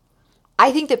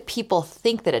 I think that people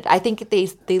think that I think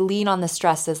they lean on the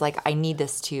stress as like, I need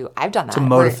this I've done that. To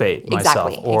motivate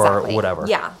myself or whatever.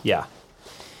 Yeah. Yeah.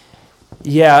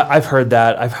 Yeah, I've heard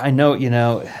that. I know,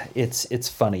 it's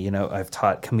funny. I've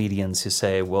taught comedians who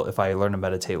say, well, if I learn to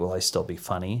meditate, will I still be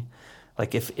funny?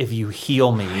 Like if you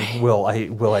heal me, will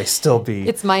I still be?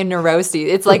 It's my neuroses.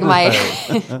 It's like my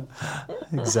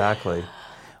Exactly.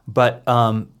 But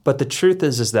the truth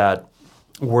is that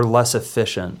we're less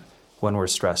efficient when we're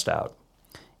stressed out.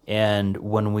 And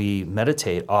when we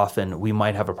meditate, often we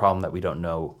might have a problem that we don't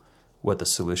know what the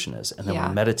solution is. And then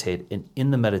we meditate, and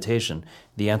in the meditation,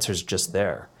 the answer is just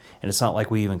there. And it's not like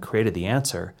we even created the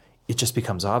answer. It just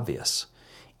becomes obvious.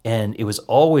 And it was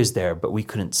always there, but we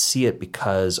couldn't see it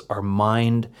because our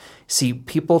mind... See,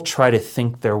 people try to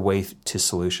think their way to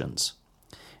solutions.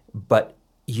 But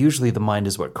usually the mind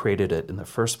is what created it in the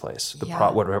first place,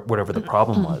 whatever the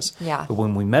problem was. Yeah. But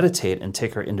when we meditate and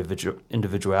take our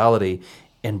individuality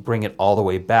and bring it all the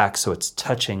way back so it's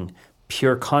touching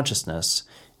pure consciousness,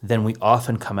 then we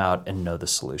often come out and know the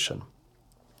solution.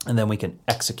 And then we can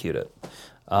execute it.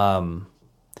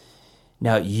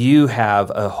 Now, you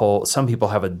have some people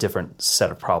have a different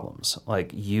set of problems.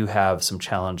 Like you have some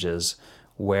challenges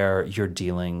where you're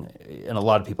dealing, and a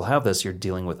lot of people have this, you're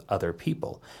dealing with other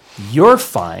people. You're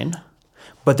fine,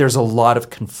 but there's a lot of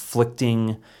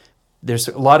there's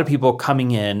a lot of people coming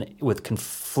in with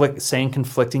saying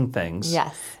conflicting things.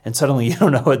 Yes. And suddenly you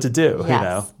don't know what to do,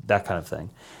 Yes. that kind of thing.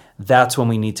 That's when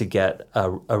we need to get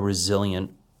a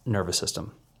resilient nervous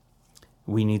system.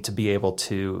 We need to be able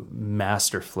to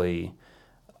masterfully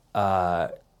know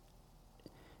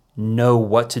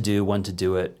what to do, when to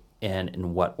do it, and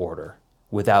in what order,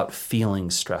 without feeling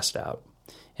stressed out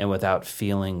and without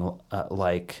feeling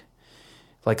like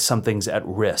something's at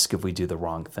risk if we do the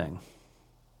wrong thing.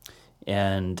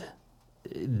 And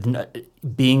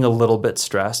being a little bit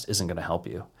stressed isn't going to help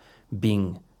you.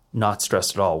 Being not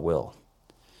stressed at all will.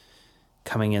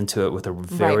 Coming into it with a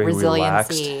very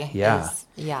relaxed... Yeah.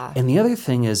 And the other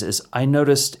thing is I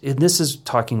noticed, and this is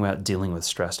talking about dealing with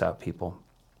stressed out people.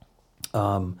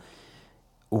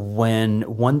 When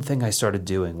one thing I started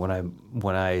doing when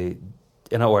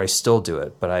I still do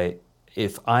it, but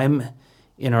if I'm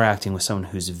interacting with someone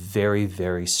who's very,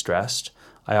 very stressed,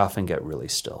 I often get really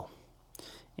still.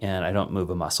 And I don't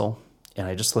move a muscle, and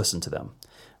I just listen to them.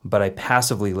 But I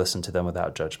passively listen to them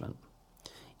without judgment.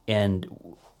 And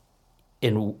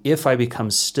if I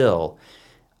become still,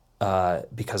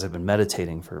 because I've been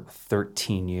meditating for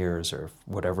 13 years or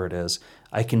whatever it is,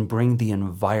 I can bring the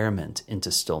environment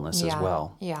into stillness as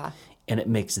well. Yeah. And it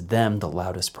makes them the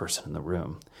loudest person in the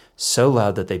room. So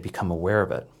loud that they become aware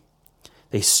of it.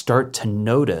 They start to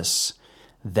notice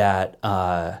that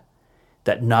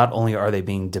that not only are they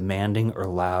being demanding or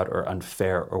loud or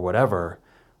unfair or whatever,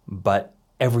 but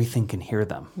everything can hear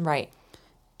them. Right.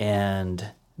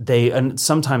 And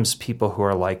sometimes people who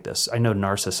are like this, I know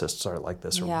narcissists are like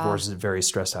this, or very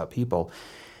stressed out people,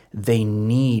 they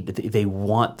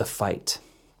want the fight.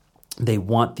 They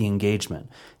want the engagement.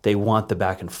 They want the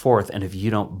back and forth. And if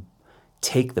you don't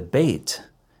take the bait,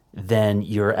 then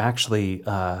you're actually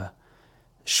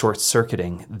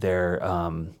short-circuiting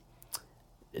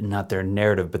not their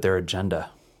narrative, but their agenda.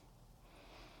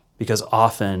 Because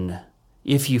often,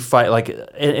 if you fight,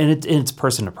 and it's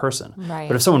person to person. Right.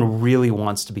 But if someone really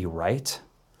wants to be right,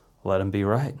 let them be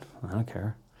right. I don't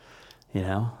care,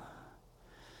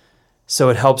 So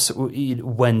it helps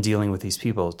when dealing with these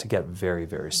people to get very,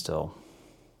 very still.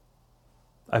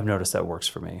 I've noticed that works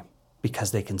for me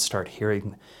because they can start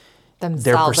hearing themselves,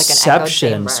 their like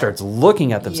perception starts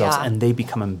looking at themselves, and they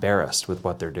become embarrassed with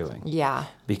what they're doing. Yeah.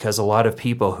 Because a lot of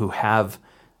people who have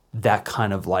that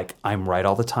kind of I'm right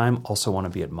all the time also want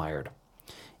to be admired.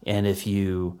 And if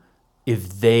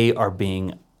they are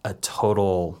being a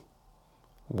total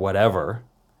whatever,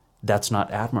 that's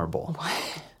not admirable.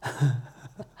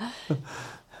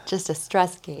 Just a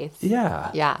stress case. Yeah.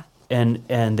 Yeah.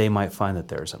 And they might find that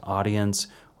there's an audience,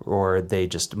 or they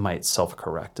just might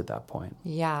self-correct at that point.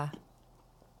 Yeah.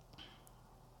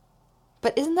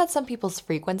 But isn't that some people's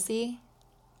frequency?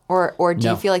 Or do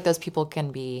you feel like those people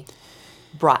can be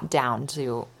brought down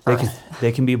to earth?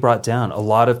 They can be brought down. A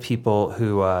lot of people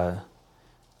who I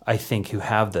think who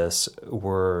have this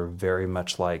were very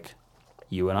much like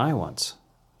you and I once.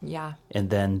 Yeah. And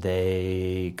then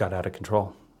they got out of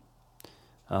control.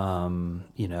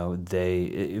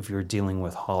 If you're dealing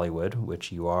with Hollywood,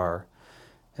 which you are,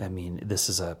 I mean,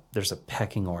 there's a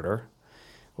pecking order,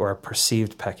 or a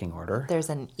perceived pecking order. There's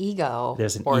an ego.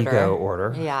 There's an ego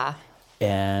order. Yeah.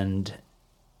 and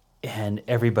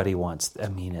everybody wants. I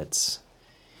mean, it's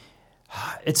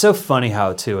so funny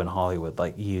how too in Hollywood,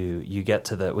 like you get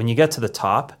to when you get to the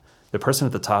top, the person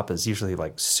at the top is usually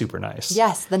like super nice.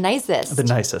 Yes, the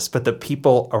nicest. But the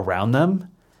people around them,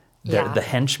 Yeah. the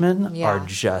henchmen, Yeah. are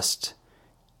just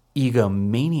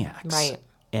egomaniacs. Right.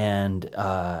 And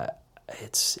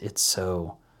it's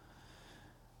so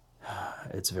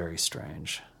it's very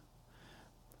strange.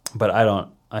 But I don't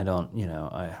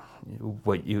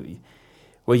what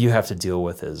you have to deal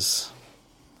with is,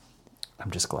 I'm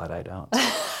just glad I don't.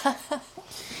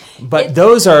 But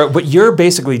but you're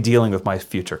basically dealing with my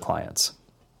future clients.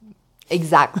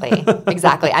 Exactly.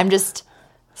 I'm just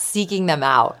seeking them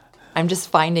out. I'm just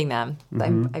finding them.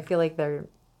 I feel like they're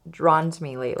drawn to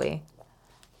me lately.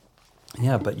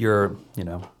 Yeah, but you're,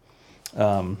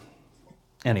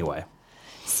 anyway.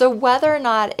 So whether or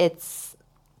not it's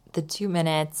the 2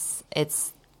 minutes,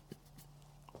 it's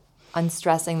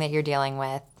unstressing that you're dealing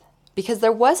with, because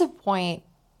there was a point,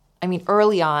 I mean,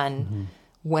 early on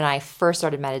when I first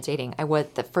started meditating, I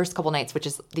would, the first couple nights, which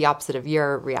is the opposite of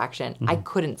your reaction, I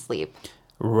couldn't sleep.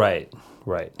 Right.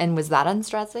 And was that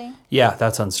unstressing? Yeah,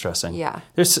 that's unstressing. Yeah.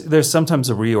 There's sometimes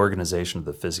a reorganization of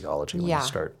the physiology when Yeah. you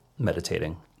start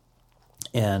meditating.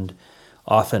 And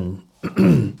often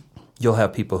you'll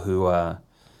have people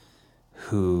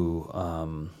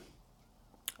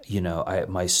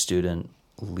my student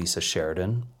Lisa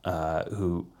Sheridan,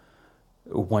 who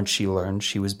once she learned,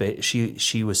 she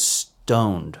was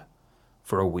stoned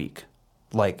for a week,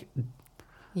 like,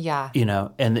 Yeah.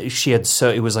 and she had, so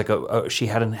it was like she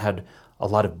hadn't had a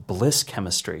lot of bliss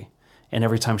chemistry, and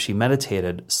every time she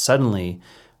meditated, suddenly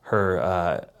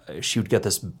she would get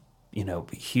this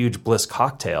huge bliss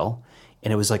cocktail,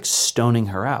 and it was like stoning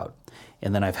her out.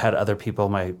 And then I've had other people,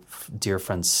 my dear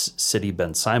friend Siddhi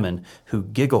Ben Simon, who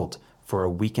giggled for a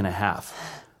week and a half,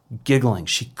 giggling.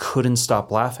 She couldn't stop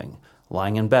laughing,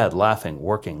 lying in bed, laughing,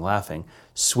 working, laughing,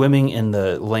 swimming in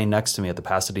the lane next to me at the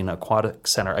Pasadena Aquatic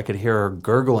Center. I could hear her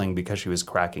gurgling because she was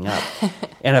cracking up.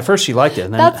 And at first she liked it.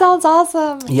 And then, That sounds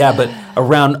awesome. yeah, but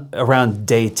around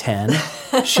day 10,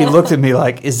 she looked at me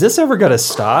like, is this ever going to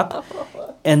stop?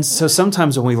 And so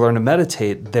sometimes when we learn to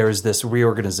meditate, there's this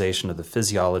reorganization of the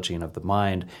physiology and of the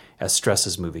mind as stress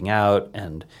is moving out,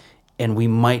 and we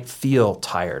might feel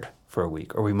tired for a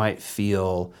week, or we might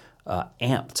feel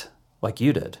amped like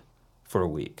you did for a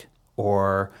week,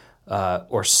 or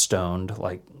stoned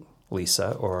like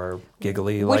Lisa, or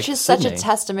giggly like Which is such a Sydney.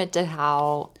 testament to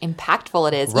how impactful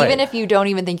it is, Right. even if you don't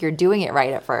even think you're doing it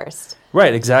right at first.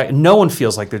 Right, exactly. No one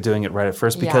feels like they're doing it right at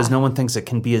first because Yeah. no one thinks it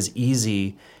can be as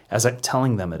easy as I'm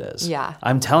telling them it is. Yeah.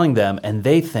 I'm telling them, and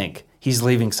they think he's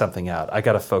leaving something out. I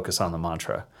got to focus on the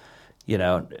mantra.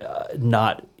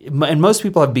 And most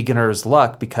people have beginner's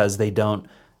luck because they don't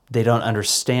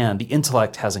understand. The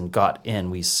intellect hasn't got in.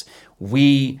 We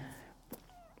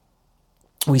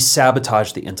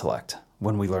sabotage the intellect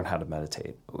when we learn how to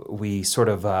meditate. We sort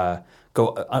of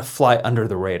fly under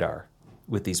the radar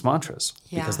with these mantras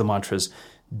because the mantras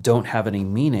don't have any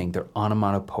meaning. They're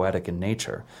onomatopoetic in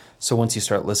nature. So once you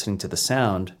start listening to the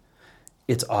sound,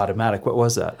 it's automatic. What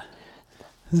was that?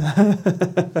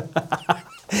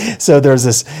 So there's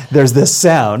this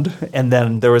sound, and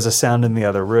then there was a sound in the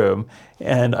other room,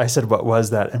 and I said, "What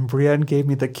was that?" And Brienne gave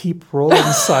me the keep rolling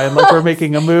sign, like we're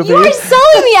making a movie. You are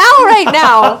selling me out right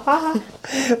now.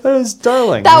 That was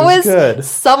darling. That It was good.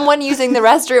 someone using the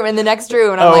restroom in the next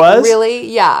room. And I'm Oh, like, was?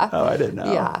 really? Yeah. Oh, I didn't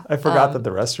know. Yeah. I forgot that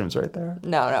the restroom's right there.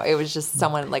 No, it was just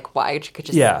someone like, why? You could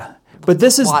just. Yeah. But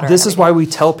this is Water this and is why we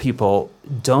tell people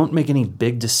don't make any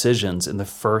big decisions in the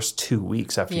first 2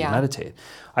 weeks after you Yeah. meditate.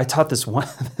 I taught this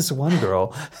one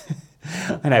girl,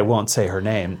 and I won't say her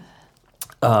name,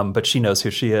 but she knows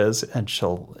who she is, and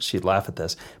she'd laugh at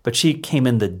this. But she came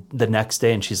in the next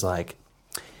day, and she's like,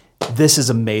 "This is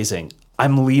amazing.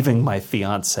 I'm leaving my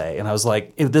fiance." And I was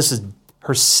like, "This is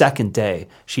her second day.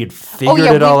 She had figured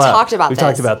it all out." We've talked about We this.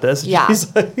 talked about this. Yeah.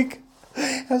 She's like,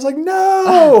 I was like,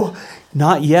 "No,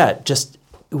 not yet. Just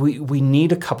we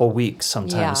need a couple weeks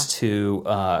sometimes to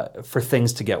for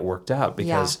things to get worked out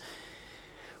because." Yeah.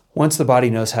 Once the body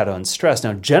knows how to unstress,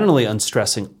 now generally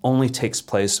unstressing only takes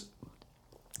place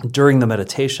during the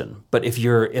meditation. But if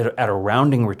you're at a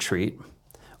rounding retreat,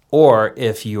 or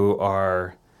if you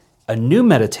are a new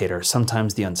meditator,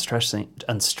 sometimes the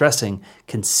unstressing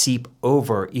can seep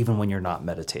over even when you're not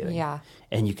meditating. Yeah.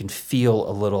 And you can feel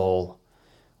a little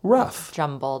rough.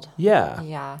 Jumbled. Yeah.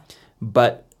 Yeah.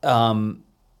 But one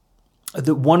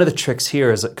of the tricks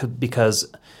here is because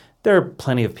there are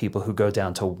plenty of people who go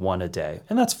down to one a day,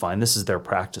 and that's fine. This is their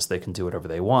practice. They can do whatever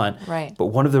they want. Right. But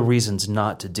one of the reasons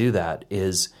not to do that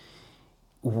is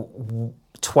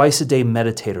twice a day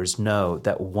meditators know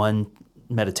that one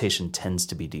meditation tends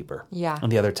to be deeper. Yeah.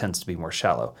 And the other tends to be more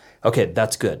shallow. Okay,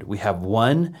 that's good. We have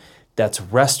one that's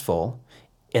restful,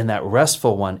 and that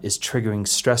restful one is triggering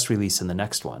stress release in the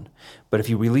next one. But if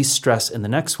you release stress in the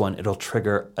next one, it'll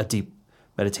trigger a deep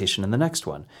meditation in the next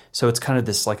one. So it's kind of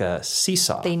this like a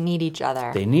seesaw. They need each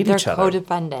other. They need each other. They're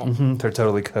codependent. They're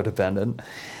totally codependent.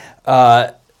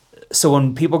 So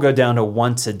when people go down to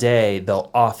once a day, they'll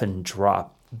often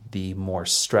drop the more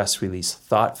stress release,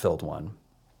 thought-filled one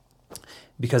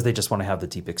because they just want to have the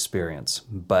deep experience.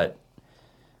 But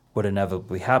what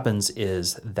inevitably happens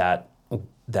is that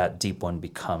deep one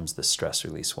becomes the stress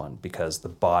release one because the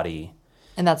body...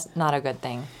 And that's not a good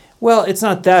thing. Well, it's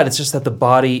not that. It's just that the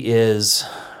body is...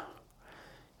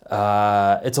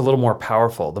 it's a little more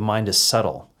powerful. The mind is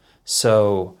subtle.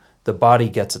 So the body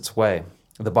gets its way.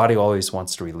 The body always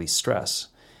wants to release stress.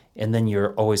 And then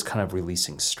you're always kind of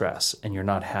releasing stress. And you're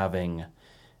not having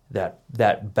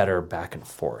that better back and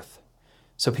forth.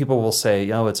 So people will say,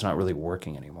 it's not really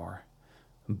working anymore.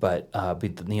 But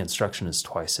the instruction is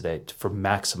twice a day for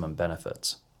maximum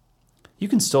benefits. You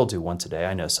can still do once a day.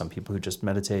 I know some people who just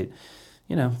meditate,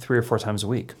 3 or 4 times a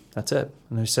week. That's it.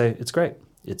 And they say, it's great.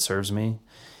 It serves me.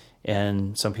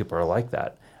 And some people are like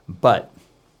that. But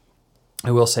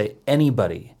I will say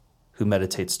anybody who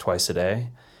meditates twice a day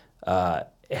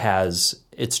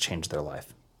it's changed their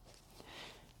life.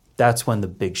 That's when the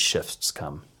big shifts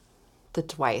come. The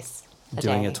twice a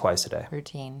Doing day it twice a day.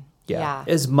 routine. Yeah.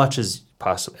 As much as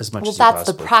possible. As much Well, as you that's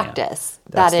the possibly practice.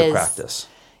 Can. That's That the is practice.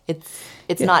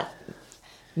 It's not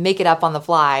make it up on the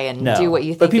fly and do what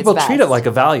you think. But people is best. treat it like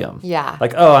a Valium. Yeah.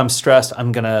 Like, I'm stressed.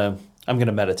 I'm gonna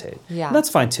meditate. Yeah. And that's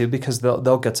fine too because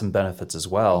they'll get some benefits as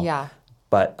well. Yeah.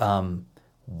 But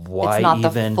why It's not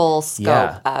even the full scope.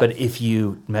 Yeah. Of, but if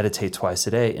you meditate twice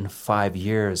a day in 5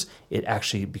 years, it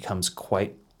actually becomes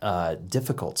quite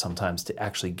difficult sometimes to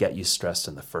actually get you stressed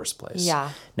in the first place. Yeah.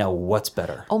 Now, what's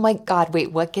better? oh my God!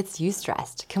 Wait, what gets you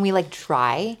stressed? Can we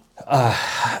try?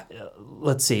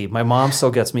 Let's see. My mom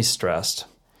still gets me stressed.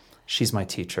 She's my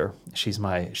teacher. She's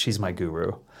my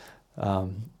guru.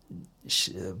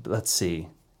 Let's see.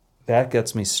 That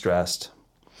gets me stressed.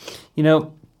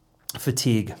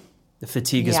 Fatigue.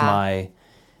 Fatigue is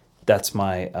that's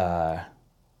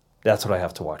what I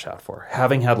have to watch out for.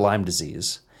 Having had Lyme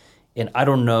disease, and I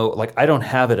don't know, I don't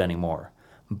have it anymore,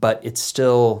 but it's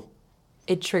still...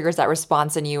 It triggers that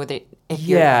response in you if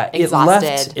you're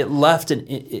exhausted. It left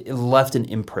an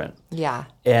imprint. Yeah.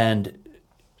 And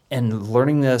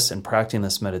learning this and practicing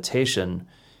this meditation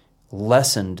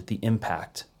lessened the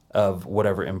impact of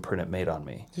whatever imprint it made on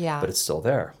me. Yeah. But it's still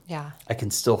there. Yeah. I can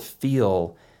still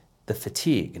feel the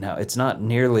fatigue. Now, it's not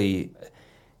nearly...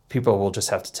 People will just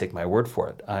have to take my word for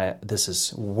it. This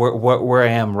is where I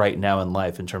am right now in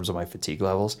life in terms of my fatigue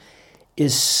levels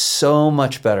is so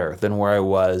much better than where I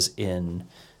was in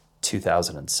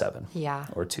 2007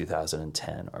 or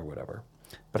 2010 or whatever.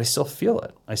 But I still feel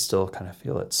it. I still kind of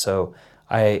feel it. So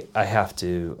I have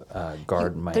to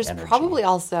guard my energy. There's probably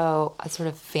also a sort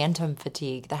of phantom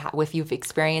fatigue that if you've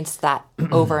experienced that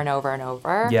over and over and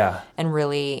over and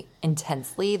really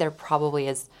intensely, there probably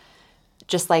is,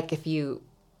 just like if you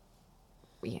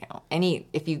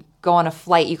go on a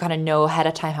flight, you kind of know ahead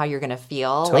of time how you're going to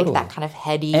feel, Totally. like that kind of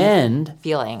heady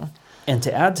feeling. And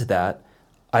to add to that,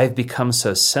 I've become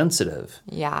so sensitive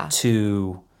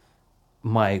to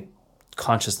my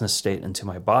consciousness state and to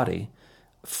my body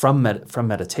from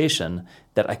meditation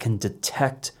that I can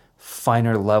detect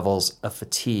finer levels of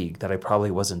fatigue that I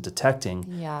probably wasn't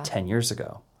detecting 10 years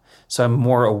ago. So I'm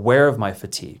more aware of my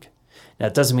fatigue. Now,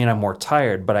 it doesn't mean I'm more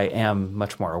tired, but I am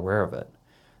much more aware of it,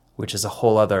 which is a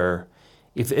whole other...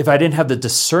 If I didn't have the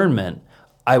discernment,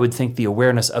 I would think the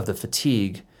awareness of the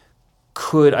fatigue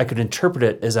I could interpret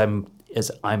it as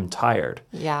I'm tired.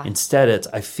 Yeah. Instead, it's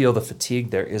I feel the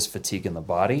fatigue. There is fatigue in the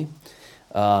body,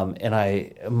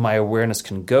 and my awareness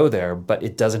can go there, but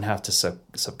it doesn't have to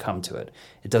succumb to it.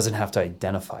 It doesn't have to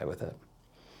identify with it.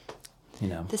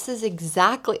 This is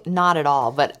exactly, not at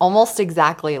all, but almost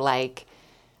exactly like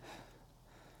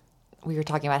we were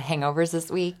talking about hangovers this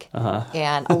week.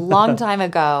 And a long time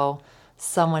ago,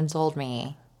 someone told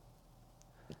me,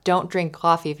 don't drink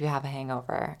coffee if you have a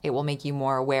hangover. It will make you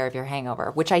more aware of your hangover,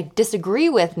 which I disagree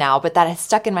with now, but that has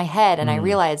stuck in my head. And I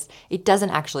realized it doesn't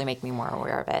actually make me more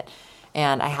aware of it.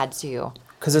 And I had to.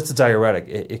 Because it's a diuretic.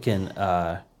 It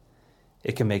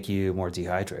can make you more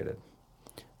dehydrated.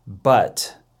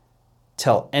 But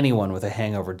tell anyone with a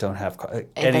hangover don't have coffee.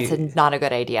 That's not a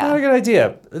good idea. Not a good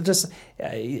idea. Just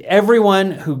everyone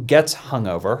who gets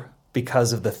hungover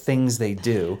because of the things they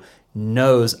do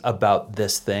knows about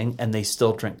this thing and they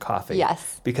still drink coffee.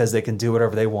 Yes. Because they can do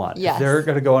whatever they want. Yes. If they're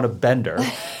going to go on a bender,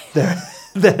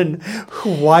 then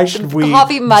why should we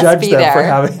Coffee must judge be them there. for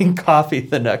having coffee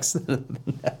the next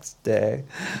day?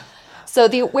 So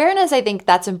the awareness, I think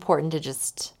that's important to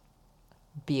just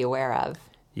be aware of.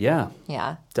 Yeah,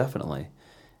 Yeah. definitely.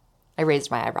 I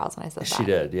raised my eyebrows when I said that. She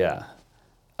did, yeah.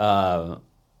 And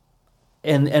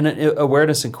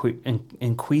awareness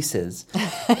increases.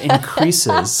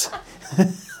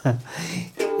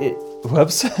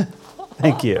 Whoops.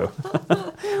 Thank you.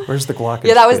 Where's the glockenspiel?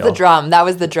 Yeah, that was the drum. That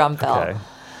was the drum bell.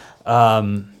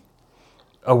 Okay.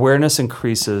 Awareness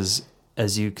increases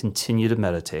as you continue to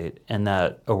meditate, and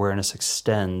that awareness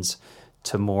extends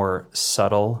to more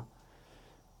subtle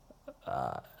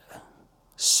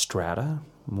strata,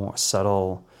 more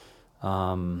subtle,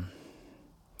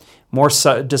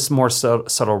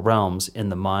 subtle realms in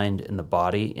the mind, in the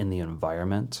body, in the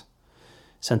environment.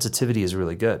 Sensitivity is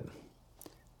really good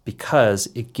because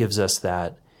it gives us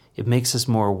that, it makes us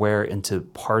more aware into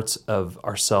parts of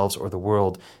ourselves or the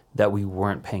world that we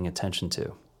weren't paying attention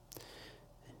to.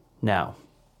 Now,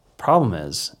 problem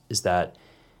is that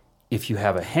if you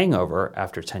have a hangover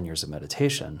after 10 years of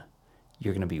meditation,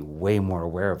 you're going to be way more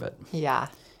aware of it. Yeah.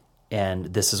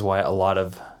 And this is why a lot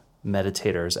of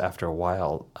meditators, after a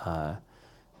while,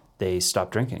 they stop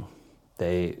drinking.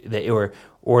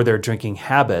 Or their drinking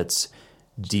habits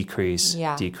decrease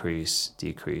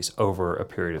over a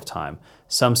period of time.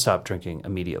 Some stop drinking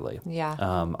immediately. Yeah.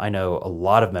 I know a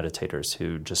lot of meditators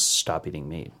who just stop eating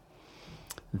meat.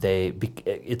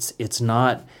 It's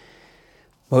not.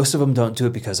 Most of them don't do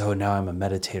it because now I'm a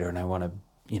meditator and I want to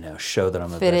show that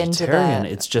I'm a Fit into vegetarian. the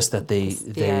It's just that they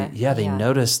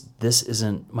notice this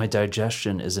isn't, my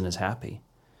digestion isn't as happy.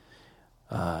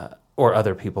 Or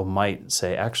other people might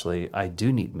say, actually, I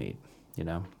do need meat,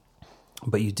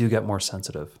 but you do get more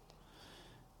sensitive.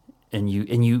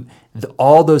 And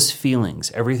all those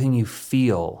feelings, everything you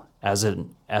feel as a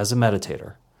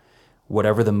meditator,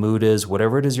 whatever the mood is,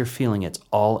 whatever it is you're feeling, it's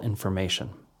all information.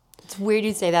 It's weird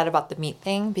you say that about the meat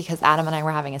thing because Adam and I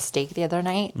were having a steak the other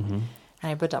night. Mm-hmm.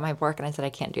 And I put up my fork and I said, I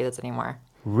can't do this anymore.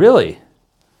 Really?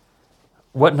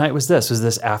 What night was this? Was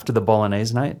this after the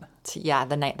bolognese night? Yeah,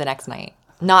 the next night.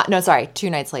 2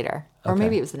 nights later. Or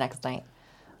maybe it was the next night.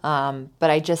 But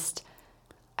I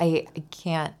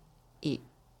can't eat.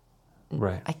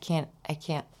 Right. I can't.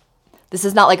 This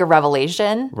is not like a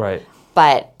revelation. Right.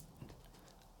 But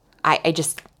I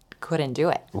just couldn't do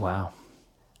it. Wow.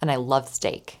 And I love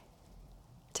steak,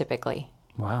 typically.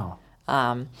 Wow.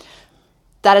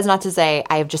 That is not to say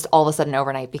I have just all of a sudden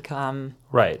overnight become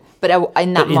right. But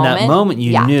in that moment,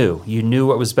 you knew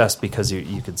what was best because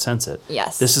you could sense it.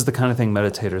 Yes. This is the kind of thing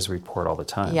meditators report all the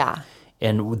time. Yeah.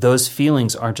 And those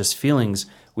feelings aren't just feelings.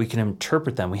 We can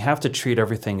interpret them. We have to treat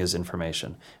everything as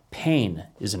information. Pain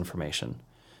is information,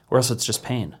 or else it's just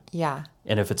pain. Yeah.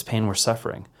 And if it's pain, we're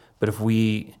suffering. But if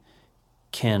we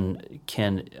can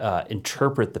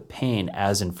interpret the pain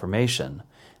as information,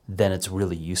 then it's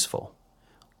really useful.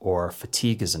 Or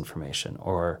fatigue is information,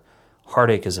 or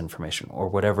heartache is information, or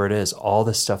whatever it is. All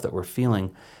this stuff that we're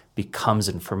feeling becomes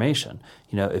information.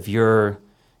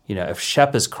 If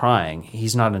Shep is crying,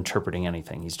 he's not interpreting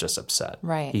anything. He's just upset.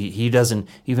 Right. He doesn't,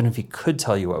 even if he could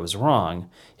tell you what was wrong,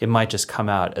 it might just come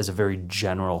out as a very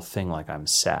general thing like I'm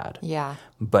sad. Yeah.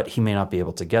 But he may not be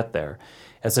able to get there.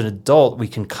 As an adult, we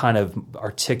can kind of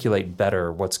articulate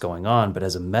better what's going on, but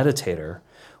as a meditator,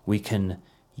 we can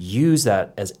use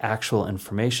that as actual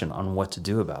information on what to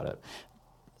do about it.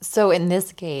 So in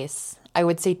this case, I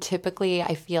would say typically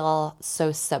I feel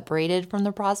so separated from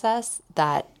the process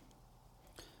that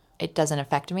it doesn't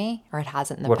affect me, or it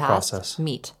hasn't in the What past. process?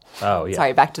 Meat. Oh, yeah.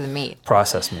 Sorry, back to the meat.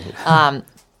 Process meat.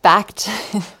 Back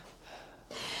to...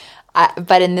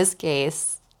 but in this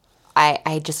case,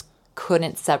 I just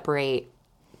couldn't separate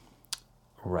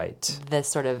right. this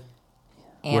sort of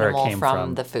Where it animal came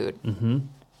from the food. Mm-hmm.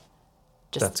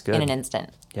 Just That's good. in an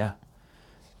instant. Yeah.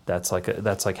 That's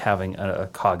like having a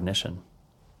cognition.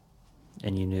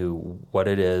 And you knew what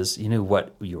it is. You knew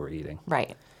what you were eating.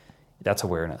 Right. That's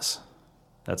awareness.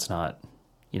 That's not,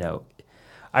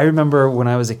 I remember when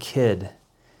I was a kid,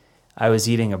 I was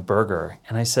eating a burger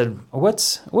and I said,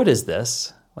 what is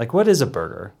this? Like, what is a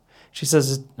burger? She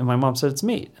says, and my mom said, it's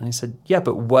meat. And I said, yeah,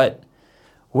 but what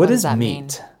is that meat? mean?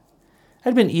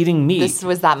 I'd been eating meat. This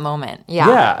was that moment. Yeah.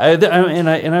 Yeah.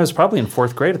 And I was probably in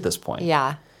 4th grade at this point.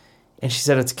 Yeah. And she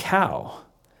said, it's cow.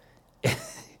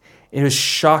 It was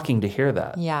shocking to hear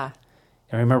that. Yeah.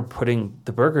 And I remember putting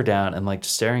the burger down and like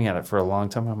staring at it for a long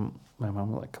time. My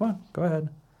mom was like, come on, go ahead.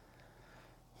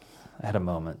 I had a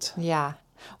moment. Yeah.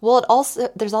 Well,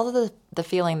 there's also the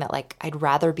feeling that like I'd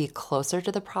rather be closer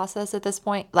to the process at this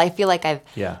point. Like, I feel like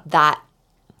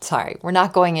sorry, we're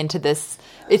not going into this.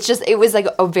 It was like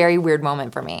a very weird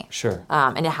moment for me. Sure.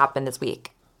 And it happened this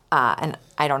week. And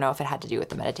I don't know if it had to do with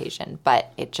the meditation,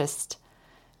 but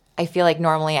I feel like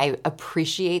normally I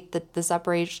appreciate the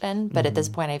separation, but at this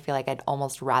point I feel like I'd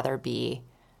almost rather be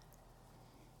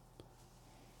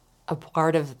a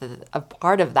part of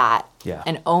that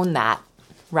and own that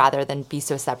rather than be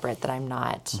so separate that I'm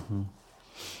not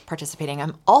participating.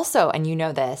 I'm also, and you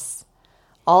know this,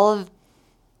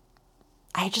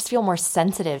 I just feel more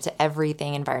sensitive to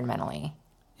everything environmentally.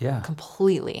 Yeah.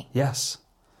 Completely. Yes.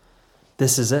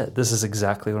 This is it. This is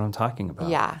exactly what I'm talking about.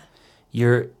 Yeah.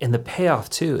 And the payoff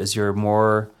too is you're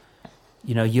more,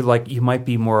 you might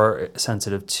be more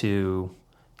sensitive to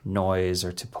noise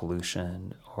or to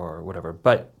pollution or whatever,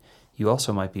 but you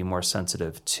also might be more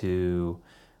sensitive to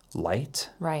light.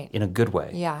 Right. In a good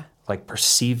way. Yeah. Like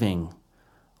perceiving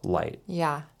light.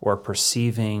 Yeah. Or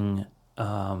perceiving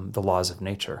the laws of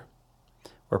nature,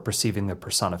 or perceiving the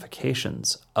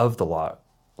personifications of the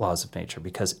laws of nature,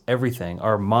 because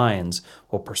our minds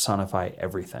will personify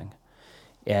everything.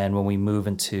 And when we move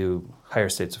into higher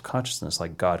states of consciousness,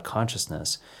 like God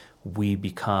consciousness, we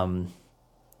become,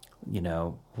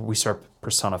 we start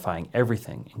personifying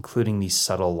everything, including these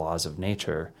subtle laws of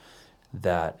nature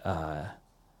that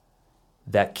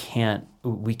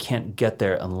we can't get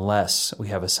there unless we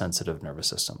have a sensitive nervous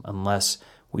system, unless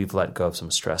we've let go of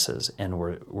some stresses and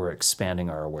we're expanding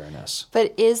our awareness.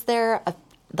 But is there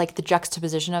the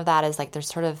juxtaposition of that is like there's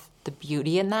sort of the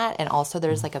beauty in that, and also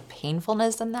there's like a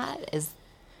painfulness in that?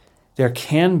 There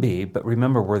can be, but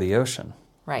remember, we're the ocean.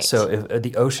 Right. So if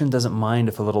the ocean doesn't mind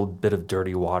if a little bit of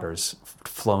dirty water's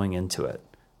flowing into it.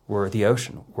 We're the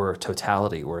ocean. We're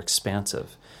totality. We're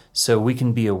expansive. So we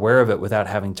can be aware of it without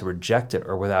having to reject it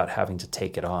or without having to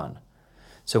take it on.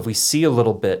 So if we see a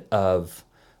little bit of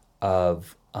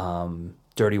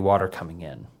dirty water coming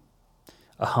in,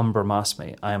 aham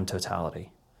brahmasmi, I am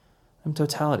totality. I'm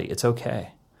totality. It's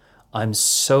okay. I'm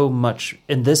so much,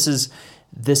 and this is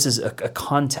a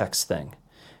context thing.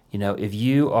 If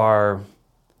you are,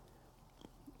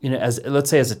 let's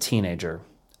say as a teenager,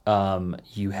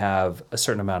 you have a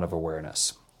certain amount of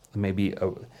awareness. Maybe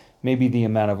the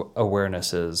amount of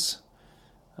awareness is,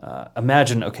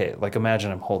 imagine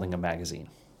I'm holding a magazine,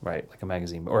 right? Like a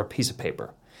magazine or a piece of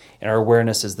paper. And our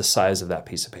awareness is the size of that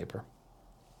piece of paper.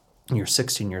 And you're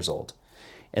 16 years old.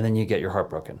 And then you get your heart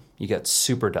broken. You get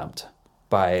super dumped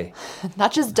by...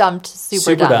 Not just dumped,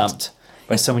 super dumped.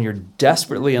 By someone you're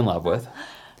desperately in love with.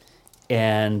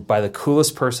 And by the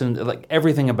coolest person, like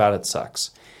everything about it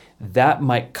sucks. That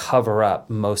might cover up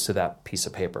most of that piece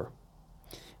of paper.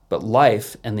 But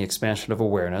life and the expansion of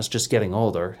awareness, just getting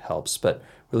older helps, but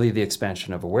really the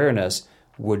expansion of awareness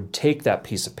would take that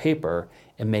piece of paper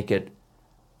and make it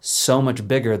so much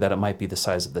bigger that it might be the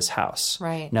size of this house.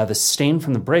 Right. Now the stain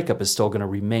from the breakup is still going to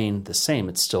remain the same.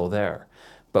 It's still there.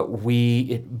 But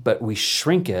we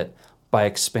shrink it by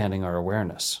expanding our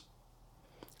awareness.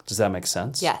 Does that make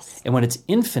sense? Yes. And when it's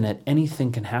infinite,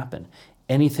 anything can happen.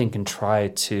 Anything can try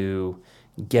to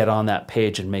get on that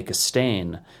page and make a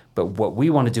stain. But what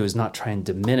we want to do is not try and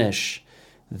diminish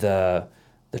the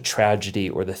tragedy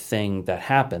or the thing that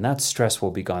happened. That stress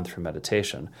will be gone through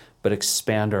meditation, but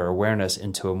expand our awareness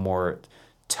into a more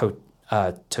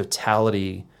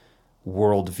totality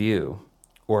worldview,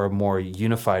 or a more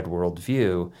unified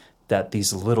worldview, that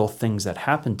these little things that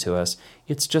happen to us,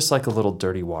 it's just like a little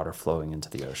dirty water flowing into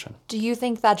the ocean. Do you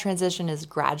think that transition is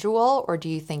gradual, or do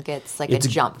you think it's like a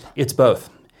jump? It's both.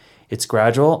 It's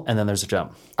gradual, and then there's a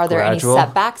jump. Are there any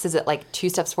setbacks? Is it like 2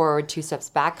 steps forward, 2 steps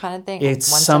back kind of thing? It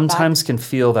sometimes can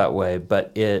feel that way,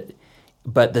 but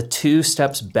the 2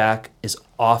 steps back is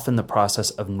often the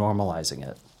process of normalizing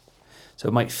it. So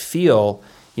it might feel,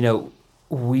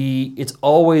 it's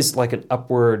always like an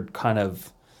upward kind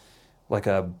of, like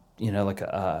a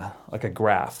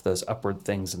graph, those upward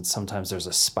things, and sometimes there's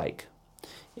a spike.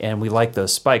 And we like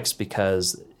those spikes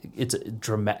because it's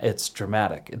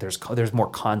dramatic. There's more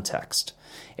context,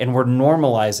 and we're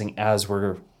normalizing as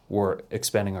we're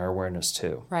expanding our awareness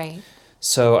too. Right.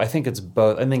 So I think it's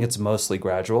both. I think it's mostly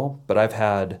gradual. But I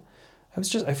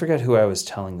forget who I was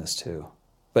telling this to,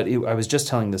 but I was just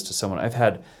telling this to someone. I've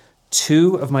had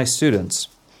 2 of my students.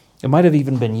 It might have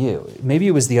even been you. Maybe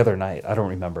it was the other night. I don't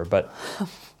remember, but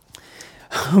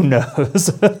who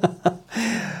knows?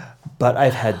 But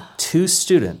I've had 2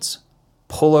 students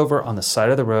pull over on the side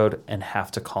of the road and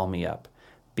have to call me up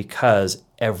because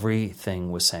everything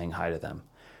was saying hi to them.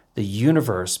 The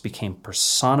universe became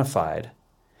personified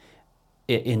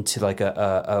into like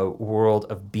a world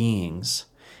of beings,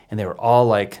 and they were all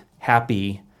like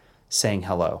happy saying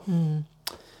hello.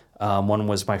 One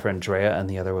was my friend Drea, and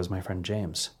the other was my friend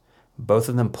James. Both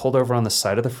of them pulled over on the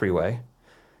side of the freeway,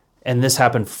 and this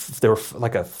happened. They were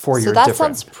like a 4-year So that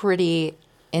difference. sounds pretty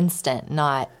instant,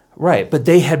 not... Right, but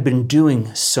they had been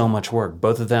doing so much work.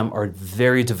 Both of them are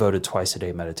very devoted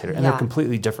twice-a-day meditator, and they're Yeah.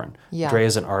 completely different. Yeah. Drea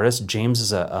is an artist. James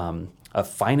is a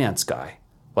finance guy.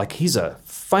 Like, he's a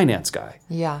finance guy.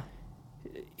 Yeah.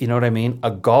 You know what I mean?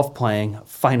 A golf-playing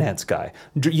finance guy.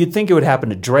 You'd think it would happen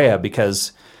to Drea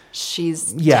because...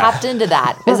 She's Yeah. tapped into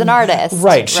that as an artist.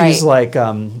 Right, she's like,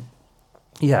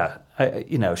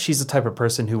 she's the type of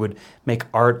person who would make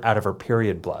art out of her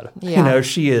period blood. Yeah. You know,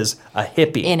 she is a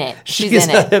hippie. In it. She's She's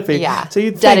in a it. hippie. Yeah. So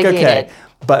you'd think, okay. Dedicated.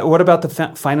 But what about the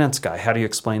finance guy? How do you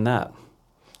explain that?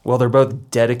 Well, they're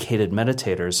both dedicated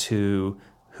meditators who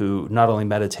not only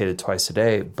meditated twice a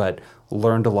day, but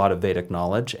learned a lot of Vedic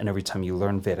knowledge. And every time you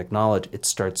learn Vedic knowledge, it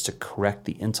starts to correct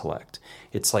the intellect.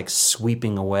 It's like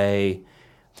sweeping away...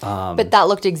 But that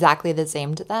looked exactly the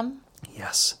same to them?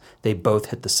 Yes, they both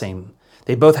had the same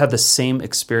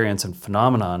experience and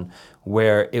phenomenon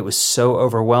where it was so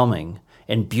overwhelming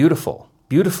and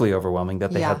beautifully overwhelming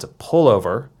that they Yeah. had to pull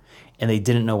over, and they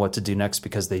didn't know what to do next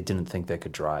because they didn't think they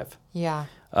could drive. Yeah.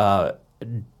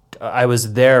 I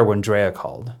was there when Drea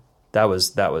called. That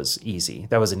was easy.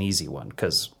 That was an easy one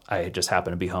because I just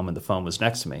happened to be home and the phone was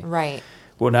next to me. Right.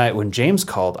 When James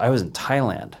called, I was in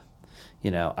Thailand.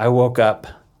 You know, I woke up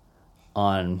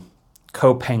on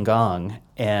Koh Phangan,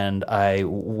 and I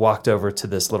walked over to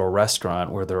this little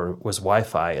restaurant where there was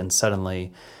Wi-Fi, and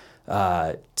suddenly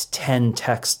 10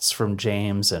 texts from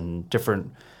James and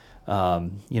different,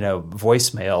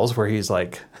 voicemails where he's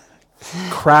like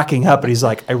cracking up, and he's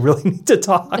like, "I really need to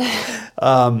talk,"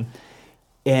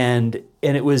 and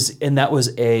that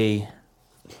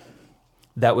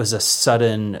was a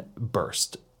sudden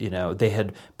burst. You know, they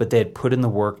had put in the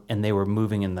work, and they were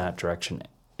moving in that direction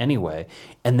anyway,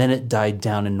 and then it died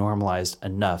down and normalized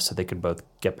enough so they could both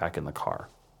get back in the car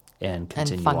and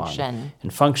continue on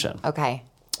and function. Okay.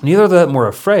 Neither of them were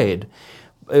afraid,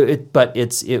 but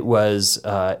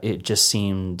it just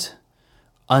seemed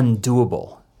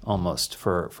undoable almost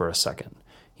for a second.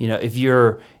 You know, if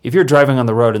you're driving on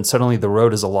the road and suddenly the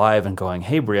road is alive and going,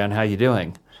 "Hey, Brianne, how you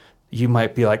doing?" You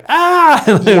might be like, "Ah!"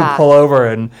 and Yeah. pull over,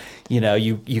 and you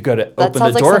go to open the door That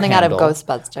sounds like something handle. out of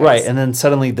Ghostbusters. Right, and then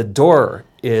suddenly the door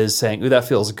is saying, "Ooh, that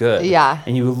feels good." Yeah.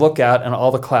 And you look out, and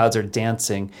all the clouds are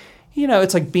dancing. You know,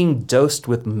 it's like being dosed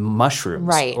with mushrooms,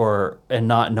 Right. and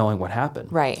not knowing what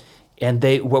happened. Right. And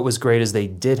what was great is they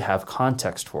did have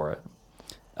context for it,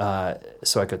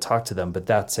 so I could talk to them. But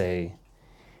that's a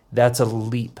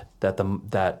leap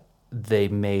that they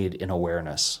made in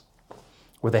awareness,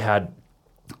 where they had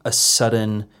a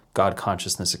sudden God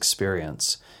consciousness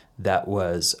experience that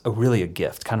was really a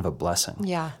gift, kind of a blessing.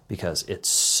 Yeah. Because it's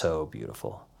so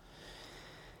beautiful.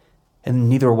 And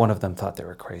neither one of them thought they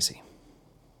were crazy.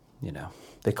 You know,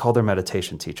 they called their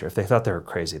meditation teacher. If they thought they were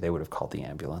crazy, they would have called the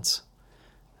ambulance.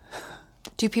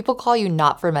 Do people call you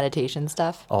not for meditation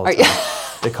stuff? All the time.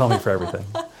 They call me for everything.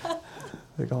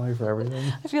 They call me for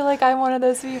everything. I feel like I'm one of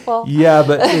those people. Yeah,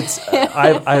 but it's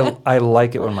I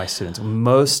like it when my students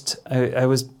I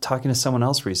was talking to someone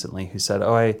else recently who said,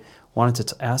 "Oh, I wanted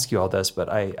to ask you all this, but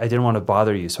I didn't want to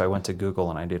bother you, so I went to Google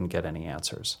and I didn't get any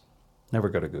answers." Never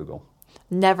go to Google.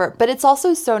 Never. But it's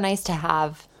also so nice to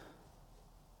have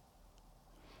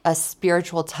a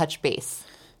spiritual touch base.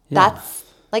 Yeah. That's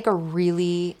like a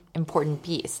really important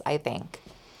piece, I think.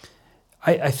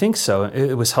 I think so.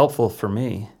 It was helpful for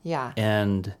me. Yeah.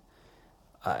 And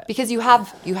because you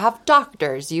have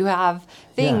doctors, you have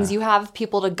things, Yeah. you have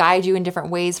people to guide you in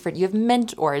different ways you have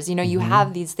mentors, you Mm-hmm.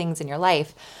 have these things in your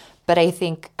life. But I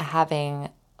think having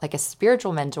like a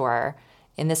spiritual mentor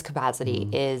in this capacity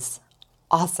Mm-hmm. is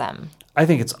awesome. I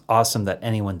think it's awesome that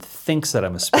anyone thinks that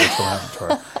I'm a spiritual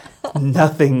mentor.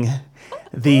 Nothing.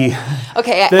 Okay,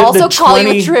 I also call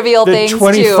you trivial things too. The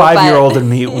 25-year-old in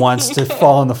me wants to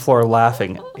fall on the floor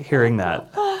laughing, hearing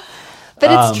that.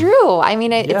 But it's true. I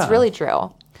mean, yeah. it's really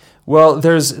true. Well,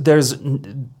 there's, it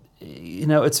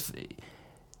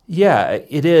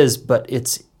is, but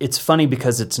it's funny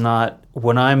because it's not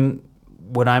when I'm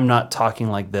not talking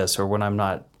like this, or when I'm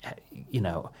not,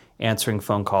 answering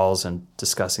phone calls and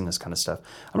discussing this kind of stuff.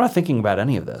 I'm not thinking about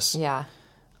any of this. Yeah.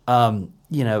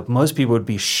 Most people would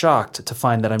be shocked to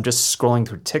find that I'm just scrolling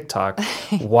through TikTok,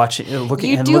 looking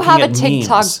You and do looking have at a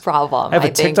TikTok memes. problem. I have a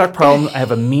think. TikTok problem. I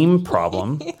have a meme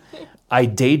problem. I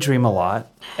daydream a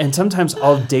lot, and sometimes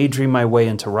I'll daydream my way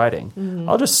into writing. Mm-hmm.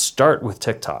 I'll just start with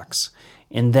TikToks,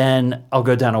 And then I'll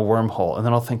go down a wormhole, and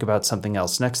then I'll think about something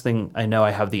else. Next thing I know,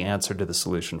 I have the answer to the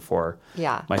solution for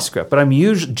my script. But I'm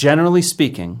usually, generally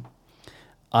speaking,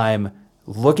 I'm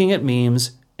looking at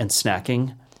memes and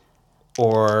snacking,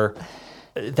 or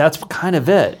that's kind of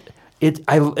it.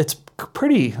 It's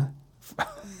pretty.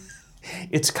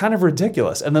 It's kind of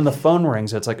ridiculous. And then the phone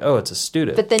rings. It's like, oh, it's a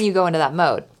student. But then you go into that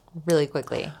mode really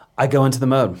quickly. I go into the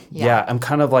mode. Yeah. I'm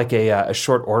kind of like a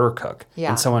short order cook. Yeah.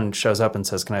 And someone shows up and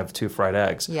says, can I have 2 fried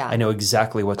eggs? Yeah. I know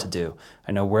exactly what to do.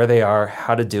 I know where they are,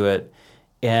 how to do it.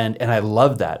 And I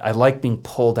love that. I like being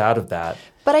pulled out of that.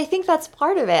 But I think that's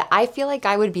part of it. I feel like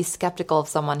I would be skeptical of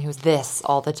someone who's this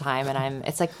all the time. And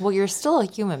it's like, well, you're still a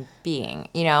human being,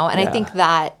 you know? And I think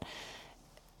that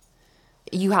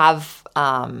you have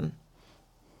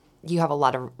a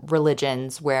lot of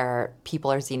religions where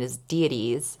people are seen as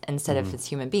deities instead of as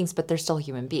human beings, but they're still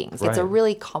human beings. Right. It's a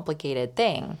really complicated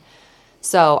thing.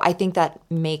 So I think that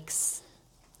makes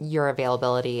your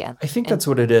availability. I think that's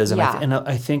what it is. And, Yeah.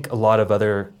 I think a lot of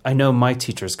I know my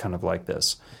teacher's kind of like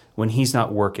this. When he's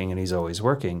not working, and he's always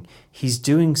working, he's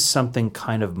doing something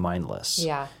kind of mindless.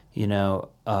 Yeah. You know,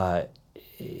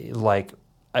 like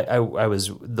I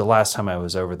was, the last time I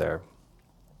was over there,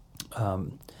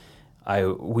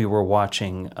 we were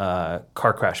watching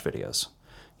car crash videos,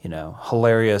 you know,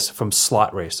 hilarious from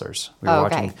slot racers. We were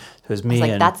watching. It was me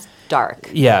and that's dark.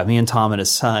 Yeah, me and Tom and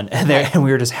his son, and and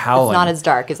we were just howling. It's not as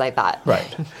dark as I thought.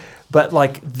 Right, but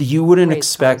like you wouldn't Race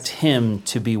expect cars. him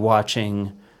to be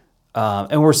watching,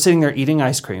 and we're sitting there eating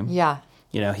ice cream. Yeah.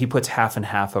 You know, he puts half and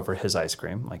half over his ice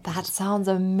cream. Like That sounds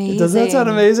amazing. Does that sound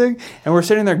amazing? and we're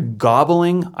sitting there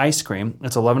gobbling ice cream.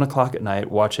 It's 11 o'clock at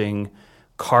night watching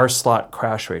car slot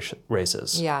crash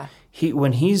races. Yeah.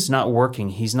 When he's not working,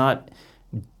 he's not,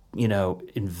 you know,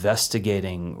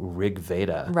 investigating Rig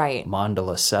Veda, Right.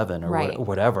 Mandala 7 or Right.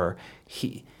 whatever.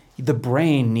 The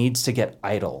brain needs to get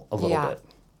idle a little Yeah. bit.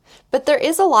 But there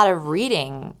is a lot of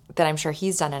reading that I'm sure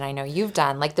he's done and I know you've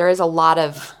done. Like there is a lot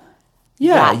of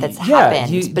that's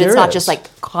happened. But it's not just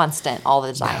like constant all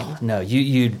the time. No,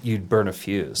 you'd burn a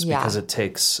fuse Yeah. because it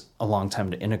takes a long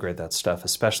time to integrate that stuff,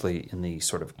 especially in the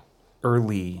sort of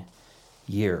early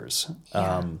years.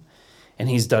 Yeah. And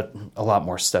he's done a lot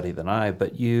more study than I.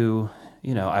 But you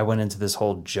know, I went into this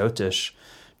whole Jyotish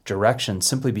direction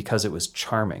simply because it was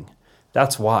charming.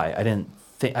 That's why I didn't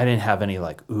have any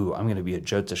like, ooh, I'm going to be a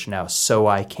Jyotish now, so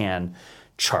I can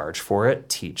charge for it,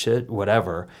 teach it,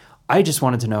 whatever. I just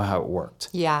wanted to know how it worked.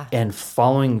 Yeah. And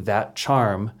following that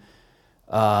charm,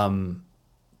 I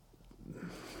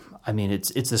mean,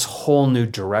 it's this whole new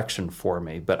direction for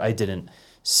me, but I didn't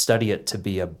study it to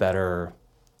be a better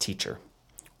teacher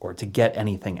or to get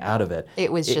anything out of it.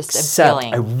 It was just except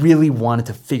appealing. I really wanted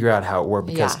to figure out how it worked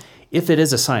because if it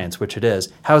is a science, which it is,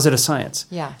 how is it a science?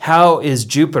 Yeah. How is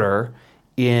Jupiter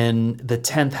in the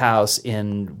 10th house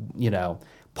in, you know,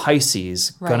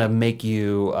 Pisces Right. going to make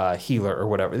you a healer or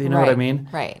whatever? You know what I mean?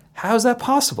 Right. How is that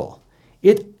possible?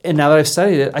 And now that I've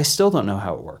studied it, I still don't know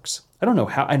how it works. I don't know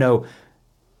how. I know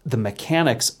the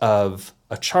mechanics of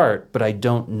a chart, but I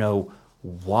don't know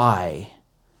why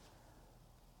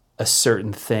a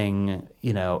certain thing,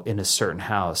 you know, in a certain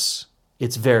house,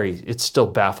 it still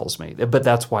baffles me. But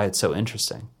that's why it's so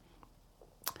interesting.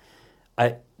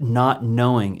 Not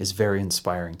knowing is very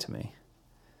inspiring to me,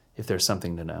 if there's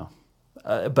something to know.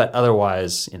 But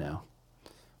otherwise, you know,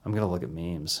 I'm going to look at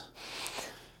memes.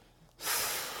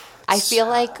 I feel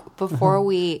like before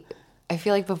we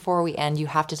end, you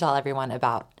have to tell everyone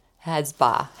about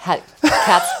Hezbollah.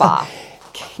 Catspaw.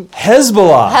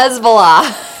 Hezbollah.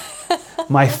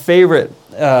 My favorite.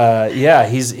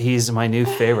 He's my new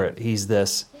favorite. He's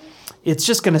this. It's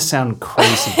just going to sound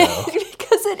crazy, though.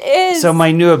 Because it is. So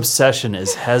my new obsession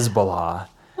is Hezbollah.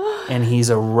 And he's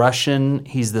a Russian.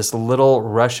 He's this little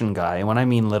Russian guy. And when I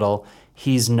mean little,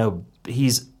 he's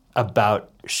about...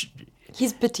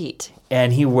 He's petite.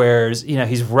 And he wears, you know,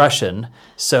 he's Russian.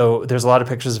 So there's a lot of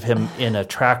pictures of him in a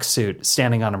tracksuit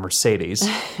standing on a Mercedes.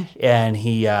 And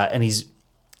he's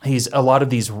a lot of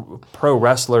these pro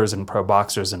wrestlers and pro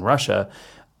boxers in Russia,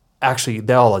 actually,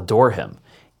 they all adore him.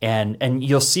 And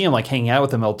you'll see him like hanging out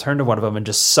with him. He'll turn to one of them and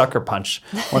just sucker punch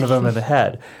one of them in the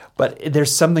head. But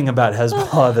there's something about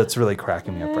Hezbollah that's really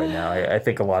cracking me up right now. I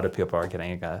think a lot of people are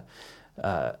getting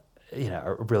are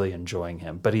really enjoying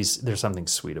him. But there's something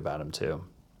sweet about him too.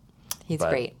 He's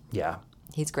great. Yeah.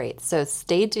 He's great. So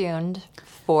stay tuned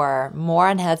for more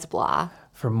on Hezbollah.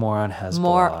 For more on Hezbollah.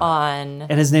 More on...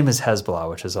 And his name is Hezbollah,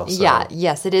 which is also... Yeah,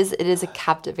 yes, it is. It is a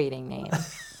captivating name.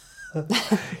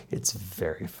 It's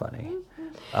very funny.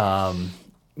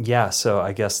 So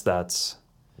I guess that's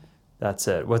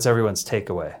it. What's everyone's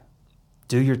takeaway?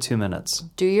 Do your 2 minutes.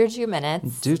 Do your 2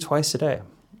 minutes. Do twice a day.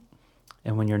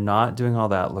 And when you're not doing all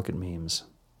that, look at memes.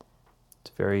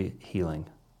 It's very healing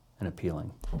and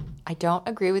appealing. I don't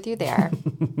agree with you there,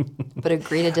 but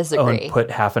agree to Oh, disagree. and put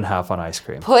half and half on ice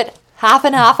cream. Put half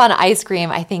and half on ice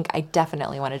cream. I think I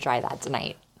definitely want to try that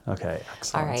tonight. Okay,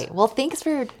 excellent. All right. Well, thanks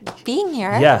for being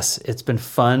here. Yes, it's been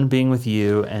fun being with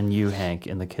you and you, Hank,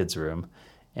 in the kids' room.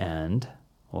 And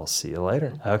we'll see you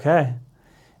later. Okay.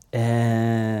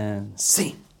 And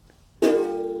scene. All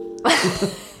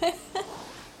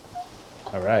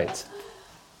right.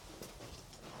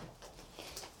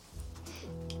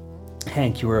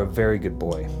 Hank, you were a very good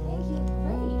boy.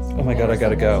 Oh my God, I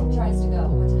gotta go. Tries to go.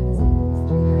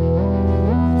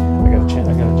 What time is it?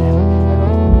 I gotta jam.